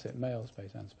 yeah, that's it. Mail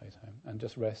space and space home. And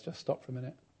just rest. Just stop for a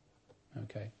minute.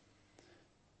 Okay.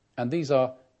 And these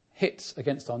are hits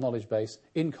against our knowledge base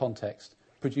in context,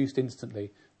 produced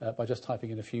instantly by just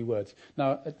typing in a few words.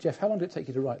 Now, Jeff, how long did it take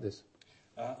you to write this?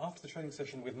 After the training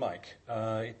session with Mike,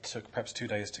 it took perhaps 2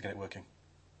 days to get it working.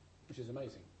 Which is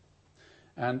amazing.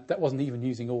 And that wasn't even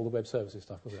using all the web services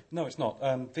stuff, was it? No, it's not.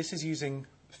 This is using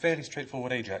fairly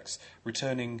straightforward Ajax,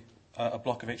 returning a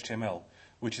block of HTML,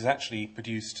 which is actually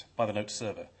produced by the Notes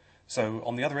server. So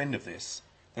on the other end of this,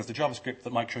 there's the JavaScript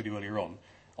that Mike showed you earlier on.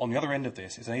 On the other end of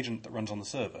this is an agent that runs on the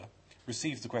server,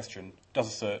 receives the question, does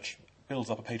a search, builds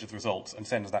up a page of the results, and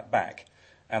sends that back.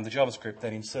 And the JavaScript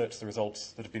then inserts the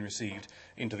results that have been received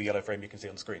into the yellow frame you can see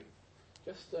on the screen.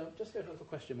 Just go to a little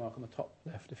question mark on the top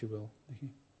left, if you will.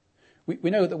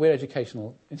 We know that we're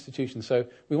educational institutions, so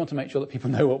we want to make sure that people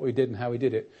know what we did and how we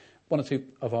did it. One or two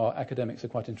of our academics are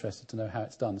quite interested to know how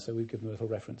it's done, so we've given a little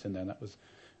reference in there, and that was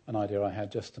an idea I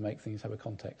had just to make things have a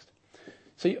context.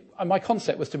 So my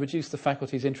concept was to reduce the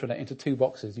faculty's intranet into 2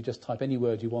 boxes. You just type any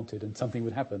word you wanted and something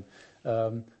would happen.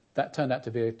 That turned out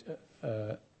to be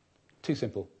too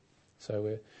simple.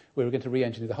 So we were going to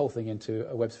re-engineer the whole thing into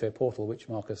a WebSphere portal, which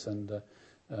Marcus and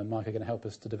Mike are going to help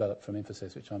us to develop from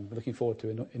Infosys, which I'm looking forward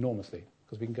to enormously,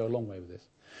 because we can go a long way with this.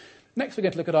 Next, we're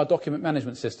going to look at our document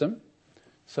management system.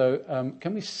 So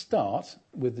can we start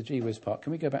with the GWhiz part?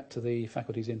 Can we go back to the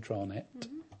faculty's intranet?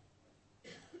 Mm-hmm.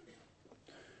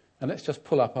 And let's just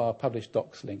pull up our published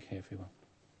docs link here, if you will.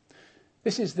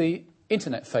 This is the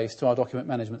internet face to our document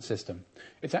management system.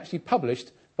 It's actually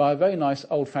published by a very nice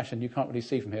old-fashioned, you can't really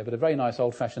see from here, but a very nice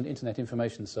old-fashioned internet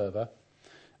information server,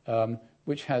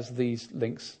 which has these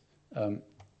links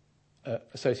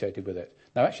associated with it.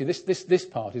 Now, actually, this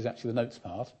part is actually the notes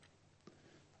part.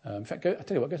 In fact, I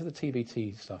tell you what, go to the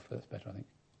TBT stuff. That's better, I think.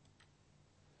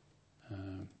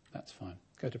 That's fine.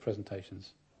 Go to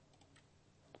presentations.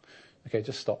 Okay,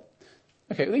 just stop.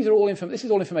 Okay, these are all this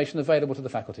is all information available to the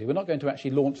faculty. We're not going to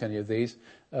actually launch any of these,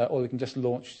 or we can just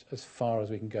launch as far as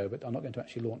we can go, but I'm not going to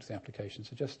actually launch the application.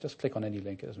 So just click on any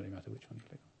link. It doesn't really matter which one you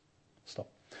click on. Stop.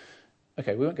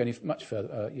 Okay, we won't go any much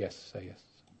further. Yes, say yes.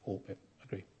 All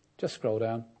agree. Just scroll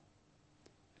down.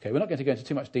 Okay, we're not going to go into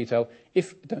too much detail.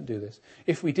 Don't do this.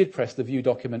 If we did press the view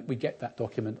document, we get that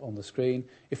document on the screen.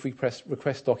 If we press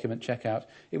request document checkout,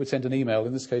 it would send an email,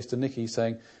 in this case to Nikki,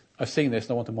 saying, I've seen this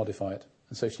and I want to modify it.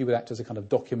 And so she would act as a kind of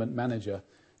document manager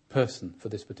person for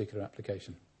this particular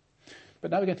application.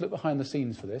 But now we're going to look behind the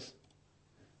scenes for this.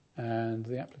 And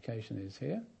the application is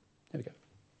here. Here we go.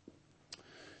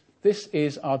 This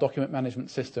is our document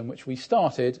management system, which we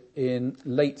started in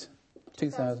late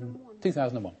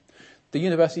 2001. The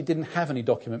university didn't have any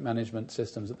document management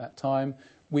systems at that time.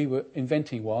 We were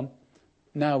inventing one.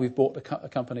 Now we've bought a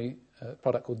company, a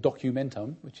product called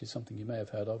Documentum, which is something you may have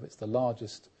heard of. It's the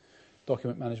largest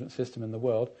document management system in the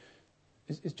world.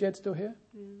 Is Jed still here?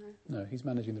 No, he's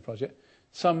managing the project.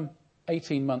 Some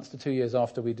 18 months to 2 years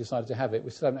after we decided to have it,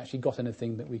 we still haven't actually got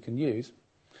anything that we can use.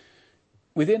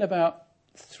 Within about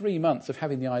 3 months of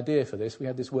having the idea for this, we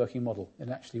had this working model. It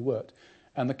actually worked.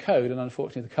 And the code, and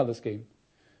unfortunately the colour scheme,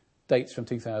 dates from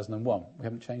 2001. We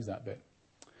haven't changed that bit.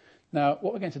 Now,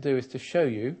 what we're going to do is to show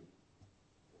you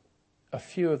a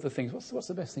few of the things. What's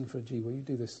the best thing for a GWhiz? You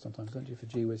do this sometimes, don't you, for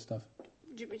GWhiz stuff?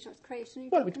 Do you just create a new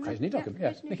Well, document? we create a new document,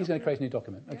 yeah. Nikki's going to create a new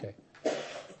document. Okay.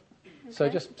 So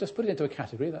just put it into a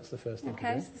category. That's the first thing to do.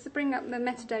 Okay, so bring up the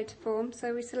metadata form.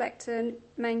 So we select a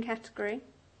main category.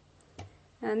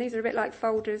 And these are a bit like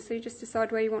folders, so you just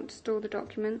decide where you want to store the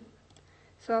document.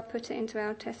 So I'll put it into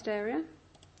our test area.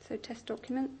 So test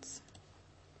documents.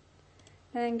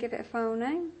 Then give it a file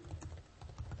name.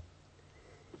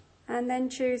 And then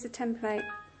choose a template.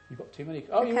 You've got too many.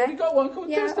 Oh, okay. You've already got one called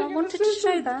testing. I wanted to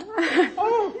show that.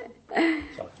 Oh.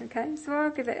 Sorry. Okay, so I'll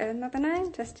give it another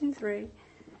name, testing 3.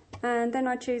 And then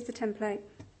I choose the template.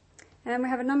 And we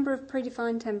have a number of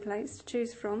predefined templates to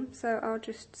choose from. So I'll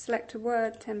just select a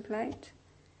Word template.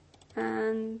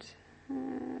 And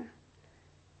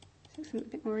something a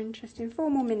bit more interesting. 4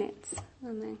 more minutes.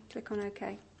 And then click on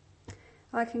OK.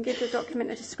 I can give the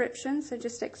document a description, so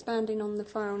just expanding on the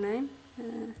file name.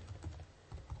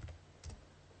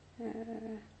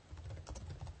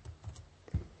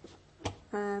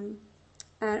 And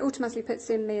automatically puts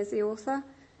in me as the author.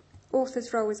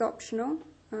 Author's role is optional.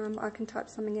 I can type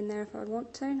something in there if I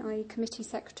want to, i.e. committee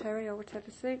secretary or whatever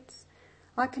suits.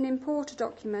 I can import a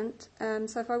document.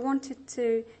 So if I wanted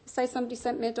to, say somebody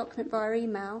sent me a document via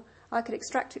email, I could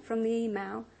extract it from the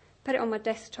email, put it on my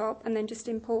desktop, and then just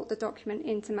import the document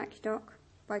into MacuDoc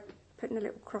by putting a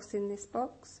little cross in this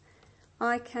box.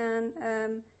 I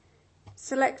can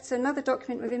select another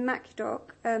document within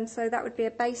MacuDoc, so that would be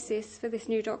a basis for this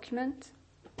new document.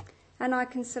 And I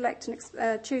can select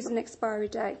choose an expiry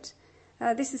date.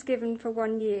 This is given for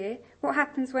 1 year. What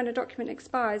happens when a document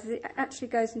expires is it actually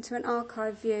goes into an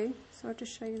archive view. So I'll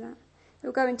just show you that. It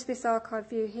will go into this archive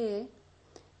view here.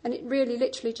 And it really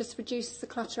literally just reduces the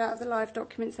clutter out of the live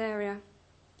documents area.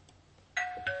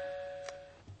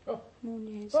 Oh. More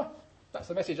news. Oh, that's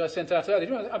the message I sent out earlier.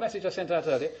 Do you remember a message I sent out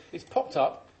earlier? It's popped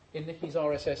up in Nikki's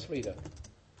RSS reader.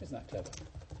 Isn't that clever?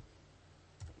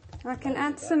 I can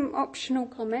add some optional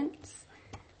comments,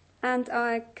 and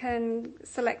I can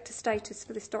select a status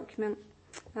for this document,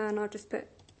 and I'll just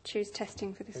choose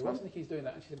testing for this one. Once Nikki's doing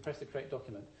that, and she's pressed the create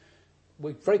document,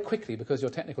 we very quickly, because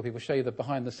your technical people show you the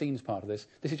behind-the-scenes part of this.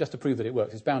 This is just to prove that it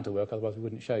works. It's bound to work, otherwise we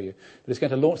wouldn't show you. But it's going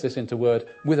to launch this into Word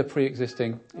with a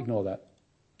pre-existing. Ignore that.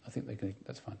 I think they can.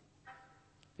 That's fine.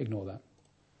 Ignore that.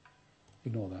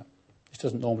 Ignore that. This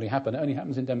doesn't normally happen. It only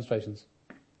happens in demonstrations.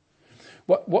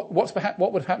 What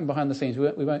would happen behind the scenes? We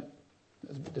won't. It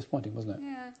was a bit disappointing, wasn't it?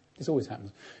 Yeah. This always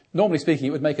happens. Normally speaking,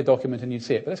 it would make a document and you'd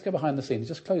see it. But let's go behind the scenes.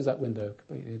 Just close that window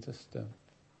completely.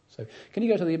 So, can you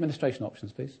go to the administration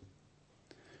options, please?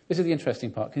 This is the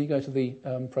interesting part. Can you go to the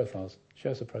profiles?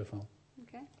 Show us a profile.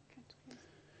 Okay.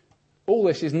 All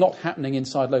this is not happening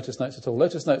inside Lotus Notes at all.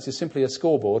 Lotus Notes is simply a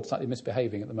scoreboard, slightly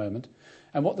misbehaving at the moment.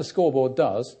 And what the scoreboard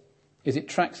does is it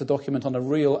tracks the document on a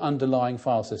real underlying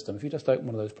file system. If you just open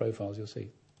one of those profiles, you'll see.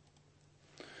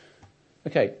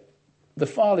 Okay, the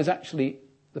file is actually,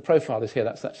 the profile is here,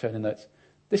 that's shown in notes.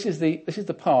 This is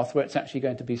the path where it's actually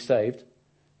going to be saved.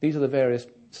 These are the various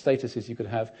statuses you could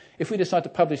have. If we decide to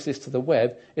publish this to the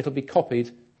web, it'll be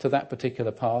copied to that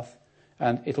particular path,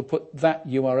 and it'll put that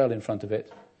URL in front of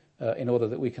it in order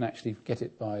that we can actually get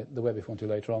it by the web if we want to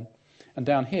later on. And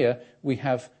down here, we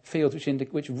have fields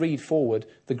which read forward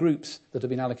the groups that have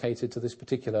been allocated to this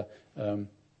particular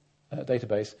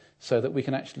database, so that we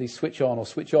can actually switch on or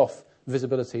switch off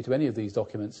visibility to any of these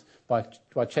documents by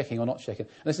checking or not checking.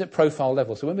 And this is at profile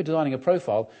level. So when we're designing a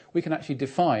profile, we can actually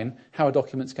define how a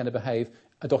document's going to behave,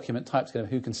 a document type's going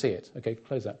to, who can see it. Okay,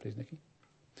 close that please, Nikki.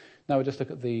 Now we'll just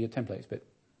look at the templates bit.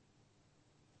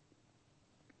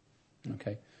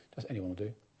 Okay, just anyone will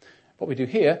do. What we do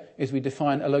here is we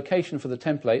define a location for the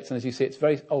templates, and as you see, it's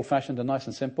very old-fashioned and nice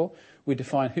and simple. We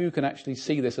define who can actually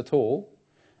see this at all,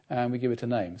 and we give it a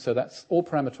name. So that's all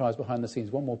parameterized behind the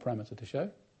scenes. One more parameter to show.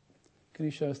 Can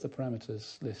you show us the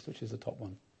parameters list, which is the top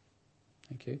one?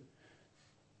 Thank you.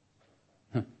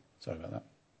 Sorry about that.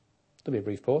 There'll be a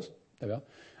brief pause. There we are.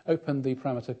 Open the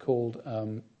parameter called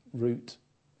root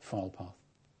file path.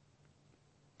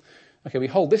 Okay, we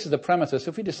hold this as a parameter, so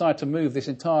if we decide to move this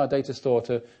entire data store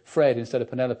to Fred instead of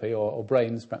Penelope, or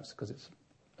Brains, perhaps because it's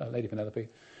Lady Penelope,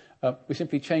 we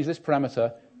simply change this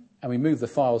parameter and we move the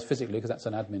files physically, because that's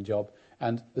an admin job,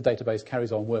 and the database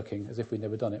carries on working as if we'd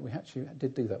never done it. We actually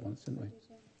did do that once, didn't we?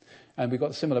 And we've got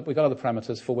other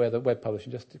parameters for where the web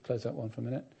publishing. Just to close that one for a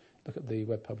minute, look at the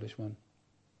web publish one.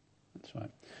 That's right.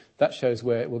 That shows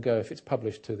where it will go if it's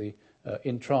published to the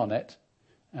intranet,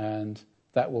 and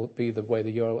that will be the way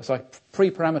the URL. So I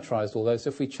pre-parameterized all those. So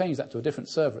if we change that to a different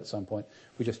server at some point,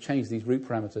 we just change these root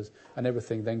parameters, and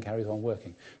everything then carries on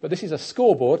working. But this is a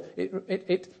scoreboard.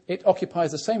 It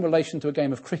occupies the same relation to a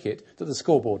game of cricket that the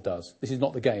scoreboard does. This is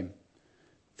not the game.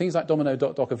 Things like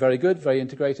domino.doc are very good, very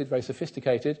integrated, very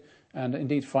sophisticated, and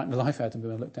indeed frightened the life out of me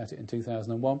when I looked at it in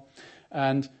 2001,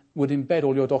 and would embed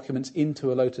all your documents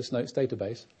into a Lotus Notes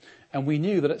database. And we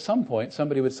knew that at some point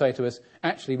somebody would say to us,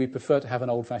 actually, we prefer to have an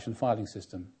old-fashioned filing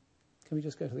system. Can we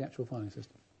just go to the actual filing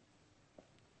system?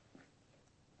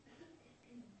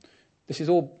 This is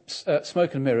all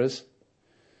smoke and mirrors.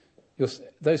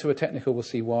 Those who are technical will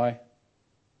see why.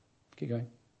 Keep going.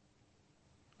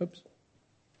 Oops.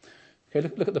 Okay,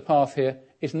 look at the path here.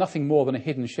 It's nothing more than a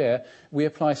hidden share. We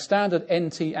apply standard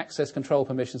NT access control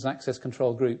permissions and access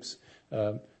control groups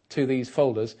to these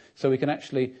folders, so we can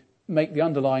actually make the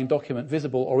underlying document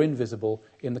visible or invisible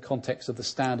in the context of the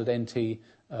standard NT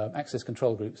access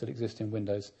control groups that exist in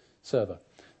Windows Server.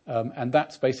 And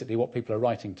that's basically what people are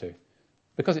writing to.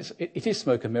 Because it is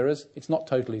smoke and mirrors, it's not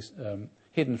totally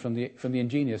hidden from the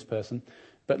ingenious person,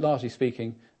 but largely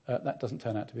speaking, that doesn't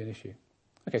turn out to be an issue.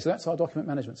 Okay, so that's our document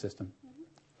management system.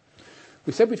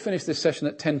 We said we'd finish this session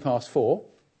at 4:10,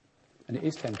 and it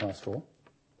is 4:10.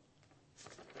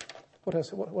 What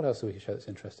else do we show that's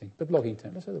interesting? The blogging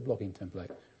template. Let's show the blogging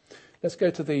template. Let's go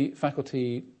to the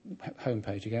faculty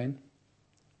homepage again.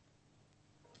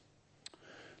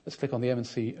 Let's click on the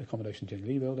M&C Accommodation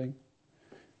General building.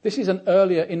 This is an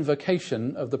earlier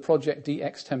invocation of the Project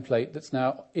DX template that's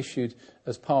now issued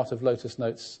as part of Lotus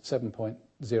Notes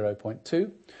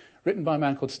 7.0.2, written by a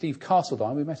man called Steve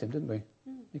Castledine. We met him, didn't we?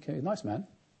 Okay, nice man.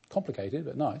 Complicated,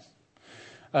 but nice.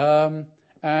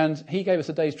 And he gave us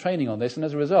a day's training on this, and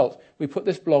as a result, we put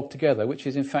this blog together, which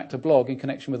is in fact a blog in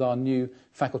connection with our new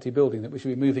faculty building that we should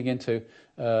be moving into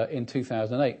in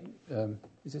 2008.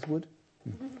 Is this wood?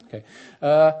 Okay.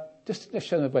 Just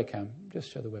show them the webcam.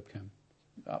 Just show the webcam.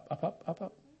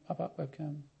 Up,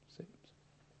 webcam.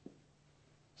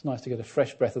 It's nice to get a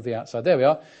fresh breath of the outside. There we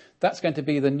are. That's going to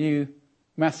be the new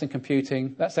Maths and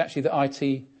Computing. That's actually the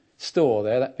IT store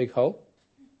there, that big hole.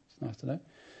 It's nice to know.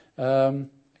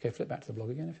 Okay, flip back to the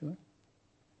blog again, if you will.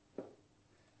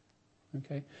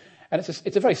 Okay, and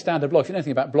it's a very standard blog. If you know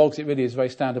anything about blogs, it really is a very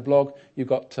standard blog. You've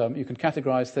got you can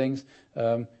categorize things.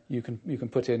 You can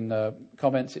put in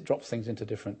comments. It drops things into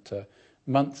different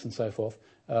months and so forth.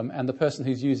 And the person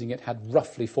who's using it had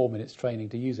roughly 4 minutes training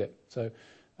to use it. So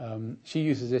she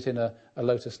uses it in a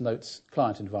Lotus Notes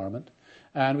client environment.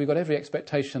 And we've got every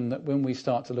expectation that when we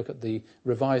start to look at the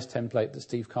revised template that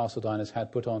Steve Castledine has had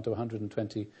put onto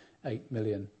 128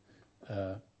 million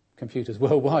computers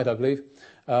worldwide, I believe,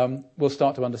 we'll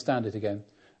start to understand it again.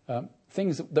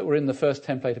 Things that were in the first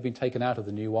template have been taken out of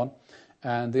the new one,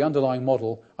 and the underlying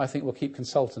model, I think, will keep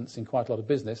consultants in quite a lot of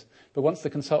business. But once the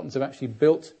consultants have actually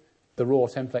built the raw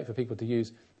template for people to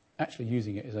use, actually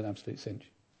using it is an absolute cinch.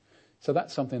 So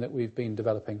that's something that we've been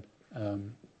developing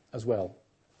as well.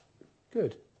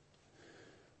 Good.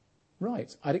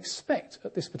 Right. I'd expect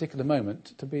at this particular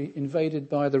moment to be invaded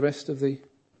by the rest of the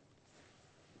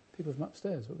people from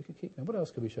upstairs, but we could keep them. What else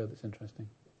could we show that's interesting?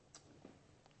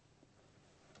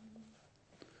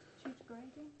 Tutor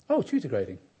grading. Oh, tutor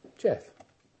grading.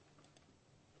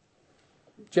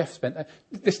 Jeff spent...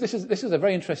 This is a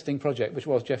very interesting project, which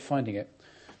was Jeff finding it.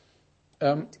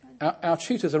 Our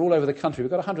tutors are all over the country. We've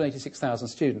got 186,000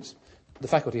 students. The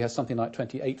faculty has something like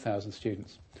 28,000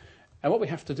 students. And what we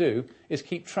have to do is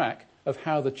keep track of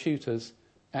how the tutors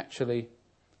actually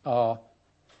are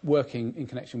working in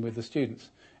connection with the students.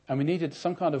 And we needed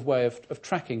some kind of way of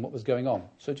tracking what was going on.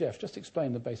 So, Jeff, just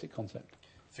explain the basic concept.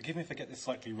 Forgive me if I get this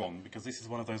slightly wrong, because this is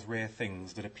one of those rare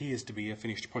things that appears to be a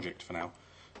finished project for now.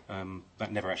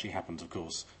 That never actually happens, of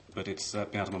course, but it's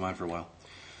been out of my mind for a while.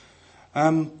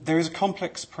 There is a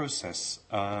complex process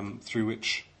through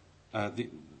which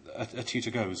a tutor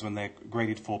goes when they're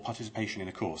graded for participation in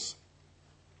a course.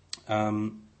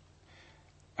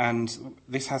 And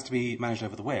this has to be managed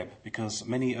over the web because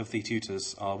many of the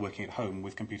tutors are working at home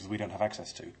with computers we don't have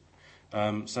access to.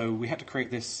 So we had to create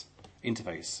this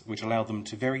interface which allowed them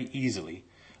to very easily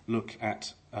look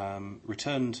at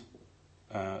returned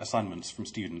assignments from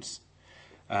students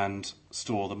and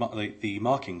store the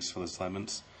markings for those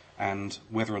assignments and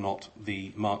whether or not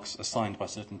the marks assigned by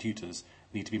certain tutors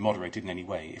need to be moderated in any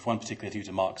way. If one particular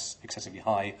tutor marks excessively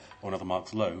high or another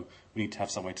marks low, we need to have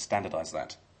some way to standardise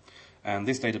that. And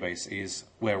this database is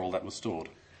where all that was stored.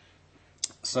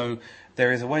 So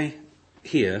there is a way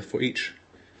here for each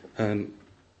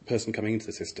person coming into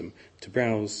the system to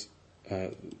browse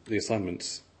the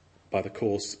assignments by the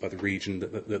course, by the region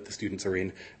that the students are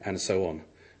in, and so on.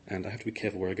 And I have to be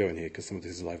careful where I go in here because some of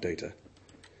this is live data.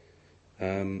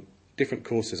 Different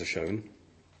courses are shown.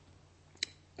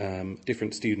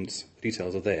 Different students'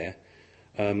 details are there.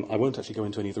 I won't actually go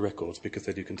into any of the records because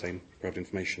they do contain private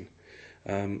information.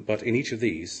 But in each of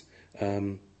these,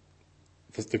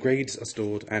 the grades are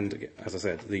stored and, as I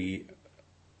said, the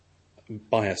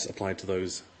bias applied to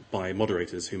those by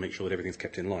moderators who make sure that everything's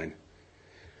kept in line.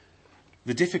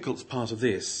 The difficult part of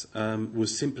this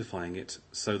was simplifying it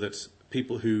so that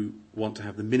people who want to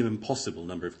have the minimum possible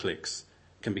number of clicks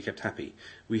can be kept happy.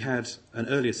 We had an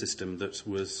earlier system that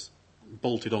was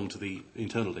bolted onto the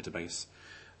internal database,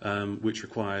 which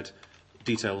required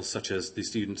details such as the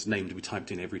student's name to be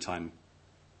typed in every time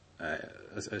an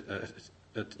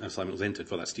assignment was entered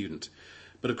for that student.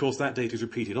 But of course that data is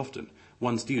repeated often.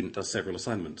 One student does several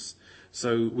assignments.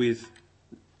 So with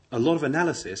a lot of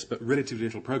analysis but relatively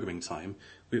little programming time,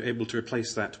 we were able to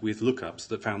replace that with lookups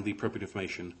that found the appropriate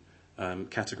information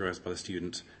categorised by the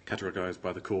student, categorised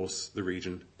by the course, the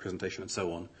region, presentation and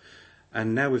so on.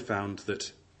 And now we've found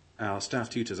that our staff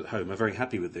tutors at home are very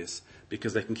happy with this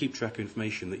because they can keep track of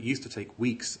information that used to take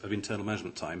weeks of internal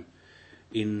management time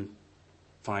in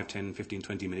 5, 10, 15,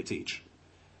 20 minutes each.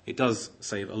 It does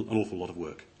save an awful lot of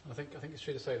work. I think it's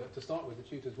true to say that to start with, the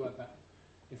tutors weren't that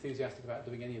enthusiastic about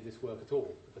doing any of this work at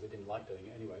all because they didn't like doing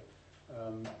it anyway.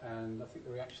 And I think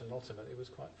the reaction ultimately was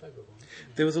quite favourable.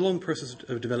 There was a long process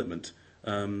of development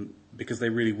because they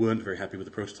really weren't very happy with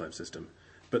the prototype system.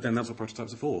 But then that's what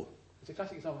prototypes are for. It's a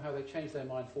classic example of how they changed their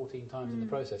mind 14 times in the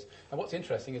process. And what's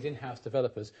interesting is in-house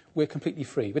developers, we're completely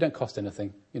free. We don't cost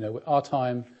anything. You know, our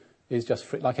time is just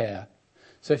free, like air.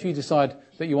 So if you decide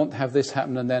that you want to have this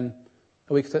happen and then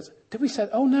a week later, did we say,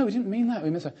 oh no, we didn't mean that.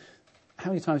 We meant so. How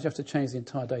many times do you have to change the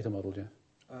entire data model, Jeff?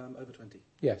 Over 20.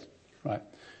 Yes, right.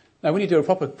 Now, when you do a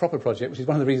proper project, which is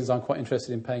one of the reasons I'm quite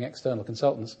interested in paying external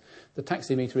consultants, the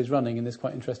taximeter is running in this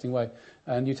quite interesting way.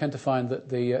 And you tend to find that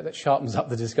that sharpens up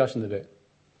the discussion a bit.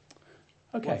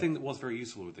 Okay. One thing that was very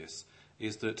useful with this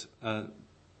is that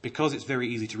because it's very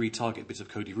easy to retarget bits of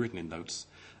code you've written in Notes,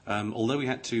 although we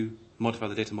had to modify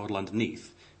the data model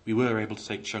underneath, we were able to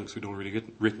take chunks we'd already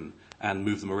written and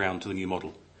move them around to the new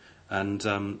model. And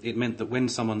it meant that when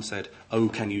someone said, oh,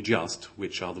 can you just,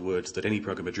 which are the words that any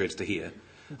programmer dreads to hear,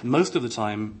 most of the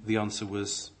time the answer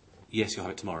was, yes, you'll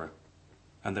have it tomorrow.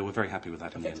 And they were very happy with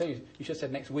that in the end. You should have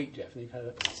said next week, Jeff, and you've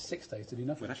had 6 days to do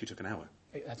nothing. Well, it actually took an hour.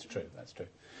 That's true.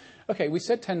 Okay, we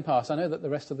said 10 past. I know that the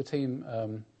rest of the team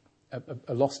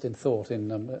are lost in thought in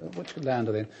which land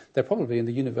are they in? They're probably in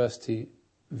the University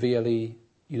VLE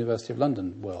University of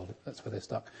London world. That's where they're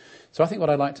stuck. So I think what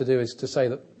I'd like to do is to say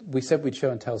that we said we'd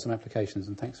show and tell some applications,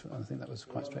 and thanks. I think that was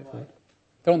quite straightforward.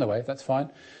 They're on their way. That's fine.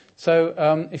 So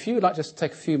if you would like just to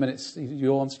take a few minutes,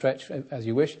 yawn, stretch as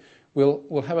you wish.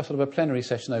 We'll have a sort of a plenary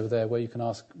session over there where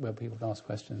people can ask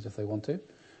questions if they want to.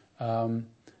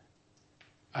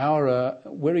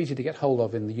 We're easy to get hold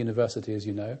of in the university, as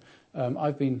you know.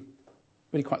 I've been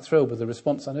really quite thrilled with the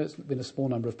response. I know it's been a small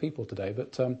number of people today,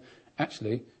 but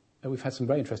actually, we've had some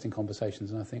very interesting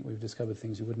conversations, and I think we've discovered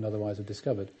things we wouldn't otherwise have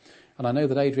discovered. And I know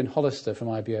that Adrian Hollister from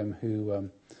IBM, who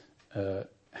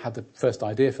had the first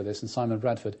idea for this, and Simon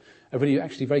Bradford, are really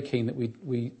actually very keen that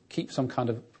we keep some kind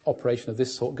of operation of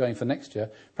this sort going for next year,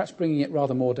 perhaps bringing it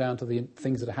rather more down to the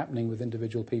things that are happening with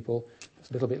individual people. It's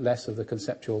a little bit less of the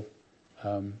conceptual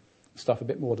stuff, a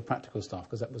bit more of the practical stuff,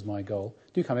 because that was my goal.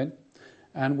 Do come in,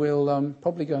 and we'll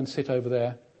probably go and sit over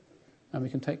there, and we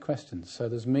can take questions. So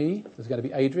there's me, there's going to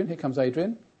be Adrian. Here comes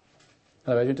Adrian.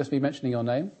 Hello, Adrian, just be mentioning your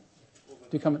name.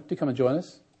 Do come and join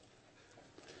us.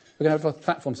 We're going to have a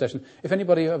platform session. If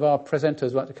anybody of our presenters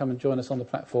would like to come and join us on the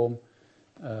platform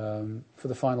for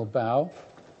the final bow,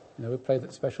 we'll play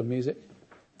that special music.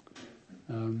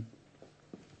 Are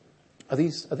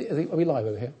we live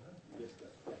over here?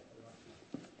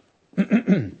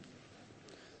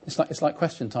 It's like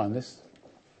question time. This.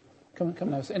 Come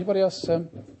now. Anybody else?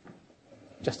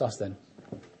 Just us then.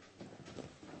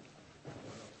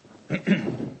 It's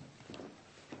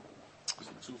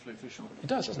awfully official. It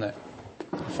does, doesn't it?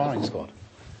 Firing squad.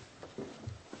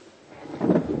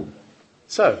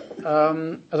 So,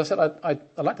 as I said, I'd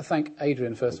like to thank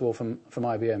Adrian, first of all, from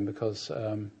IBM, because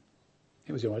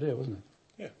it was your idea, wasn't it?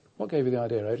 Yeah. What gave you the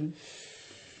idea, Adrian?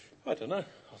 I don't know.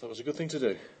 I thought it was a good thing to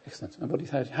do. Excellent. And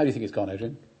how do you think it's gone,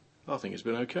 Adrian? I think it's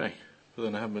been okay. But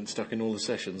then I haven't been stuck in all the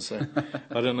sessions, so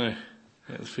I don't know.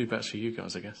 Yeah, the feedback's for you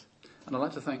guys, I guess. And I'd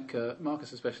like to thank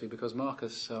Marcus especially, because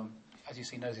Marcus, as you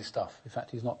see, knows his stuff. In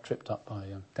fact, he's not tripped up by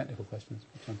technical questions,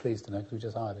 which I'm pleased to know, because we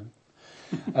just hired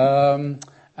him.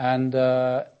 And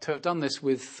to have done this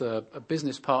with a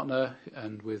business partner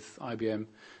and with IBM,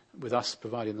 with us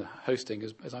providing the hosting,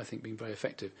 has I think been very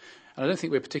effective. And I don't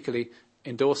think we're particularly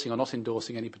endorsing or not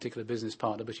endorsing any particular business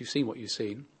partner, but you've seen what you've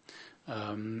seen.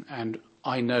 And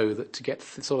I know that to get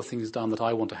the sort of things done that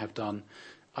I want to have done,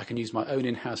 I can use my own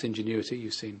in-house ingenuity.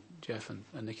 You've seen Jeff and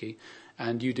Nikki.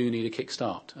 And you do need a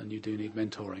kickstart, and you do need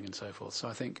mentoring and so forth. So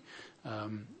I think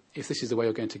if this is the way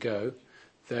you're going to go,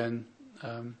 then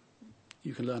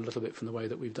you can learn a little bit from the way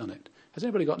that we've done it. Has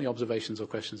anybody got any observations or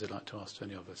questions they'd like to ask to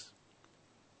any of us?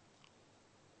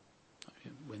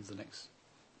 When's the next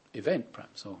event,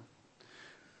 perhaps? Or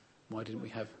why didn't we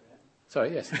have...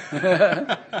 Sorry, yes.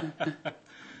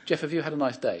 Jeff, have you had a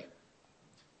nice day?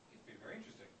 It's been very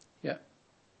interesting. Yeah.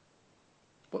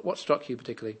 What struck you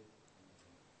particularly?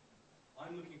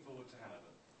 I'm looking forward to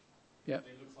Hanover. Yeah.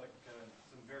 It looks like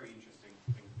some very interesting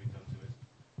things have been done to it.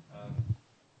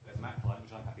 There's a map line,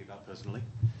 which I'm happy about personally.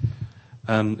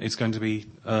 It's going to be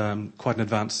quite an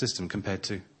advanced system compared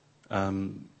to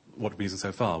what we've been using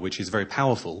so far, which is very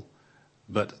powerful,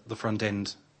 but the front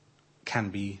end can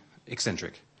be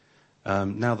eccentric.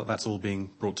 Now that that's all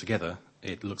being brought together,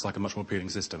 it looks like a much more appealing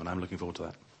system, and I'm looking forward to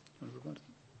that.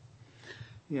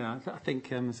 Yeah, I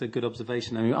think it's a good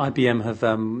observation. I mean, IBM have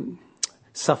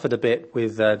suffered a bit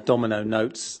with Domino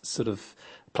Notes sort of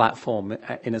platform,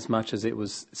 in as much as it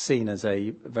was seen as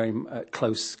a very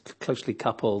closely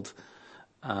coupled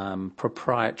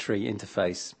proprietary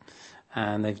interface.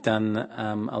 And they've done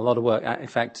a lot of work, in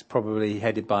fact, probably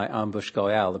headed by Ambush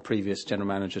Goyal, the previous general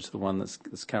manager to the one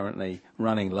that's currently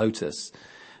running Lotus,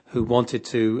 who wanted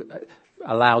to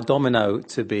allow Domino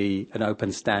to be an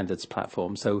open standards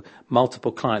platform, so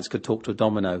multiple clients could talk to a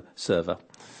Domino server,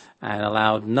 and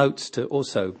allowed Notes to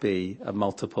also be a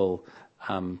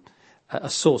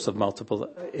source of multiple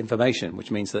information,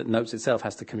 which means that Notes itself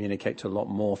has to communicate to a lot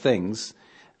more things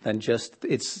than just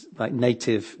its like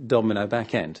native Domino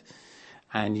backend.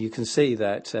 And you can see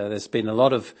that there's been a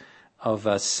lot of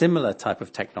a similar type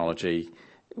of technology,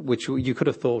 which you could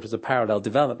have thought was a parallel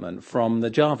development from the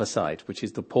Java side, which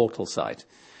is the portal side.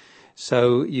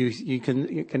 So you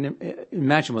can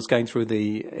imagine what's going through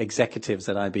the executives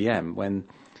at IBM when,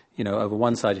 over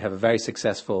one side you have a very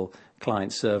successful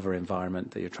client-server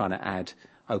environment that you're trying to add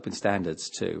open standards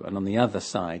to, and on the other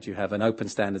side you have an open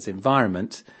standards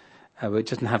environment which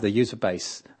doesn't have the user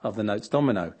base of the Notes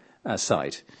Domino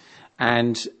side.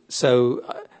 And so,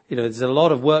 there's a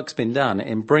lot of work's been done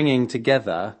in bringing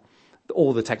together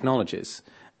all the technologies.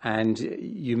 And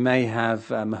you may have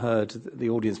heard, the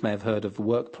audience may have heard of the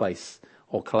Workplace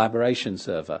or Collaboration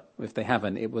Server. If they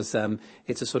haven't,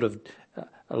 it's a sort of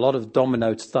a lot of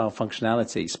Domino-style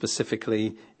functionality,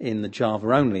 specifically in the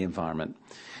Java-only environment.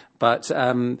 But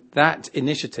that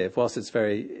initiative, whilst it's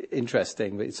very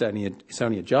interesting, but it's only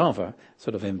a Java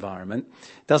sort of environment,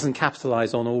 doesn't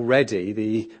capitalize on already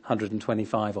the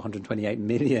 125 or 128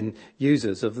 million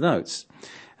users of Notes.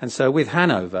 And so with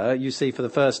Hanover, you see for the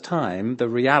first time the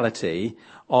reality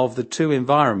of the two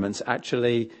environments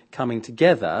actually coming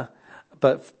together,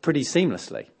 but pretty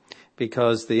seamlessly,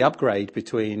 because the upgrade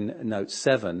between Note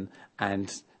 7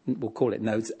 and we'll call it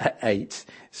Notes 8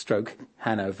 stroke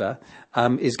Hanover,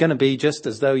 is going to be just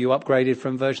as though you upgraded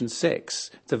from version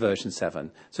 6 to version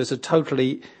 7. So it's a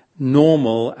totally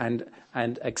normal and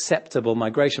acceptable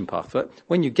migration path. But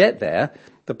when you get there,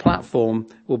 the platform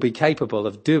will be capable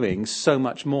of doing so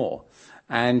much more.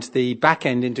 And the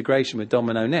back-end integration with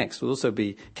Domino Next will also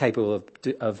be capable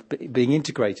of being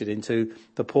integrated into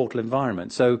the Portal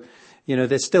environment. So,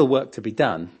 there's still work to be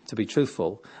done, to be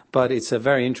truthful, but it's a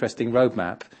very interesting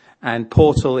roadmap. And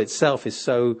Portal itself has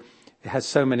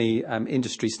so many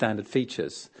industry standard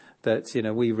features that,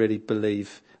 we really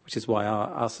believe, which is why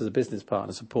us as a business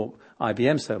partner support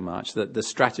IBM so much, that the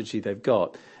strategy they've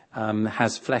got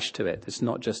has flesh to it. It's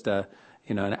not just an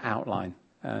outline.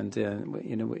 And,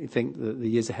 we think that the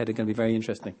years ahead are going to be very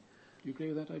interesting. Do you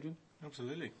agree with that, Adrian?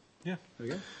 Absolutely. Yeah. There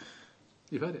we go.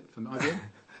 You've heard it from IBM.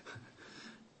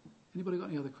 Anybody got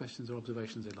any other questions or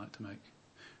observations they'd like to make?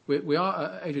 We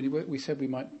are, Adrian, we said we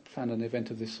might plan an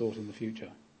event of this sort in the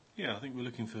future. Yeah, I think we're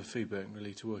looking for feedback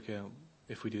really to work out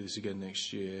if we do this again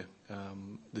next year,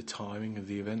 the timing of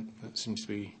the event. That seems to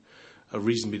be a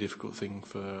reasonably difficult thing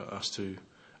for us to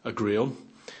agree on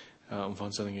and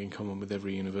find something in common with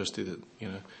every university that,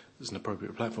 is an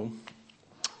appropriate platform.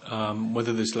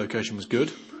 Whether this location was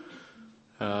good.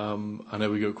 I know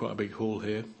we've got quite a big hall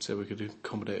here, so we could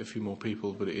accommodate a few more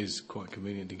people, but it is quite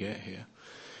convenient to get here.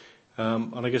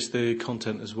 And I guess the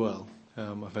content as well.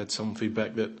 I've had some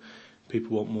feedback that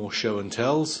people want more show and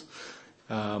tells,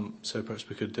 so perhaps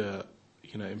we could,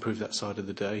 improve that side of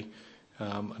the day,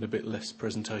 and a bit less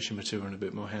presentation material and a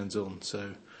bit more hands-on.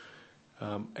 So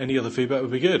any other feedback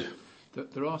would be good.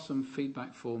 There are some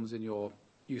feedback forms in your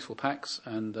useful packs,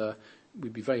 and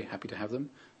we'd be very happy to have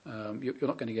them. You're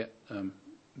not going to get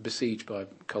besieged by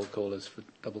cold callers for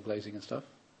double glazing and stuff.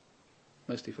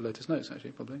 Mostly for Lotus Notes,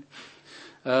 actually, probably.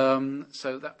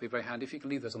 So that'd be very handy if you can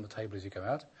leave those on the table as you go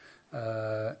out.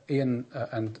 Ian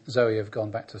and Zoe have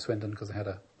gone back to Swindon because they had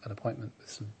an appointment with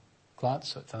some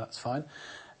clients, so that's fine.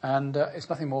 And it's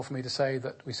nothing more for me to say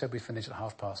that we said we'd finish at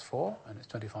 4:30, and it's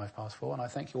 4:25, and I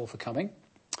thank you all for coming.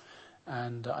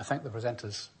 And I thank the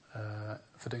presenters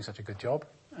for doing such a good job.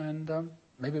 And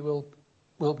maybe we'll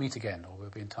meet again, or we'll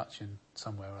be in touch in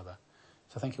some way or other.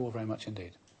 So thank you all very much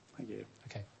indeed. Thank you.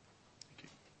 Okay.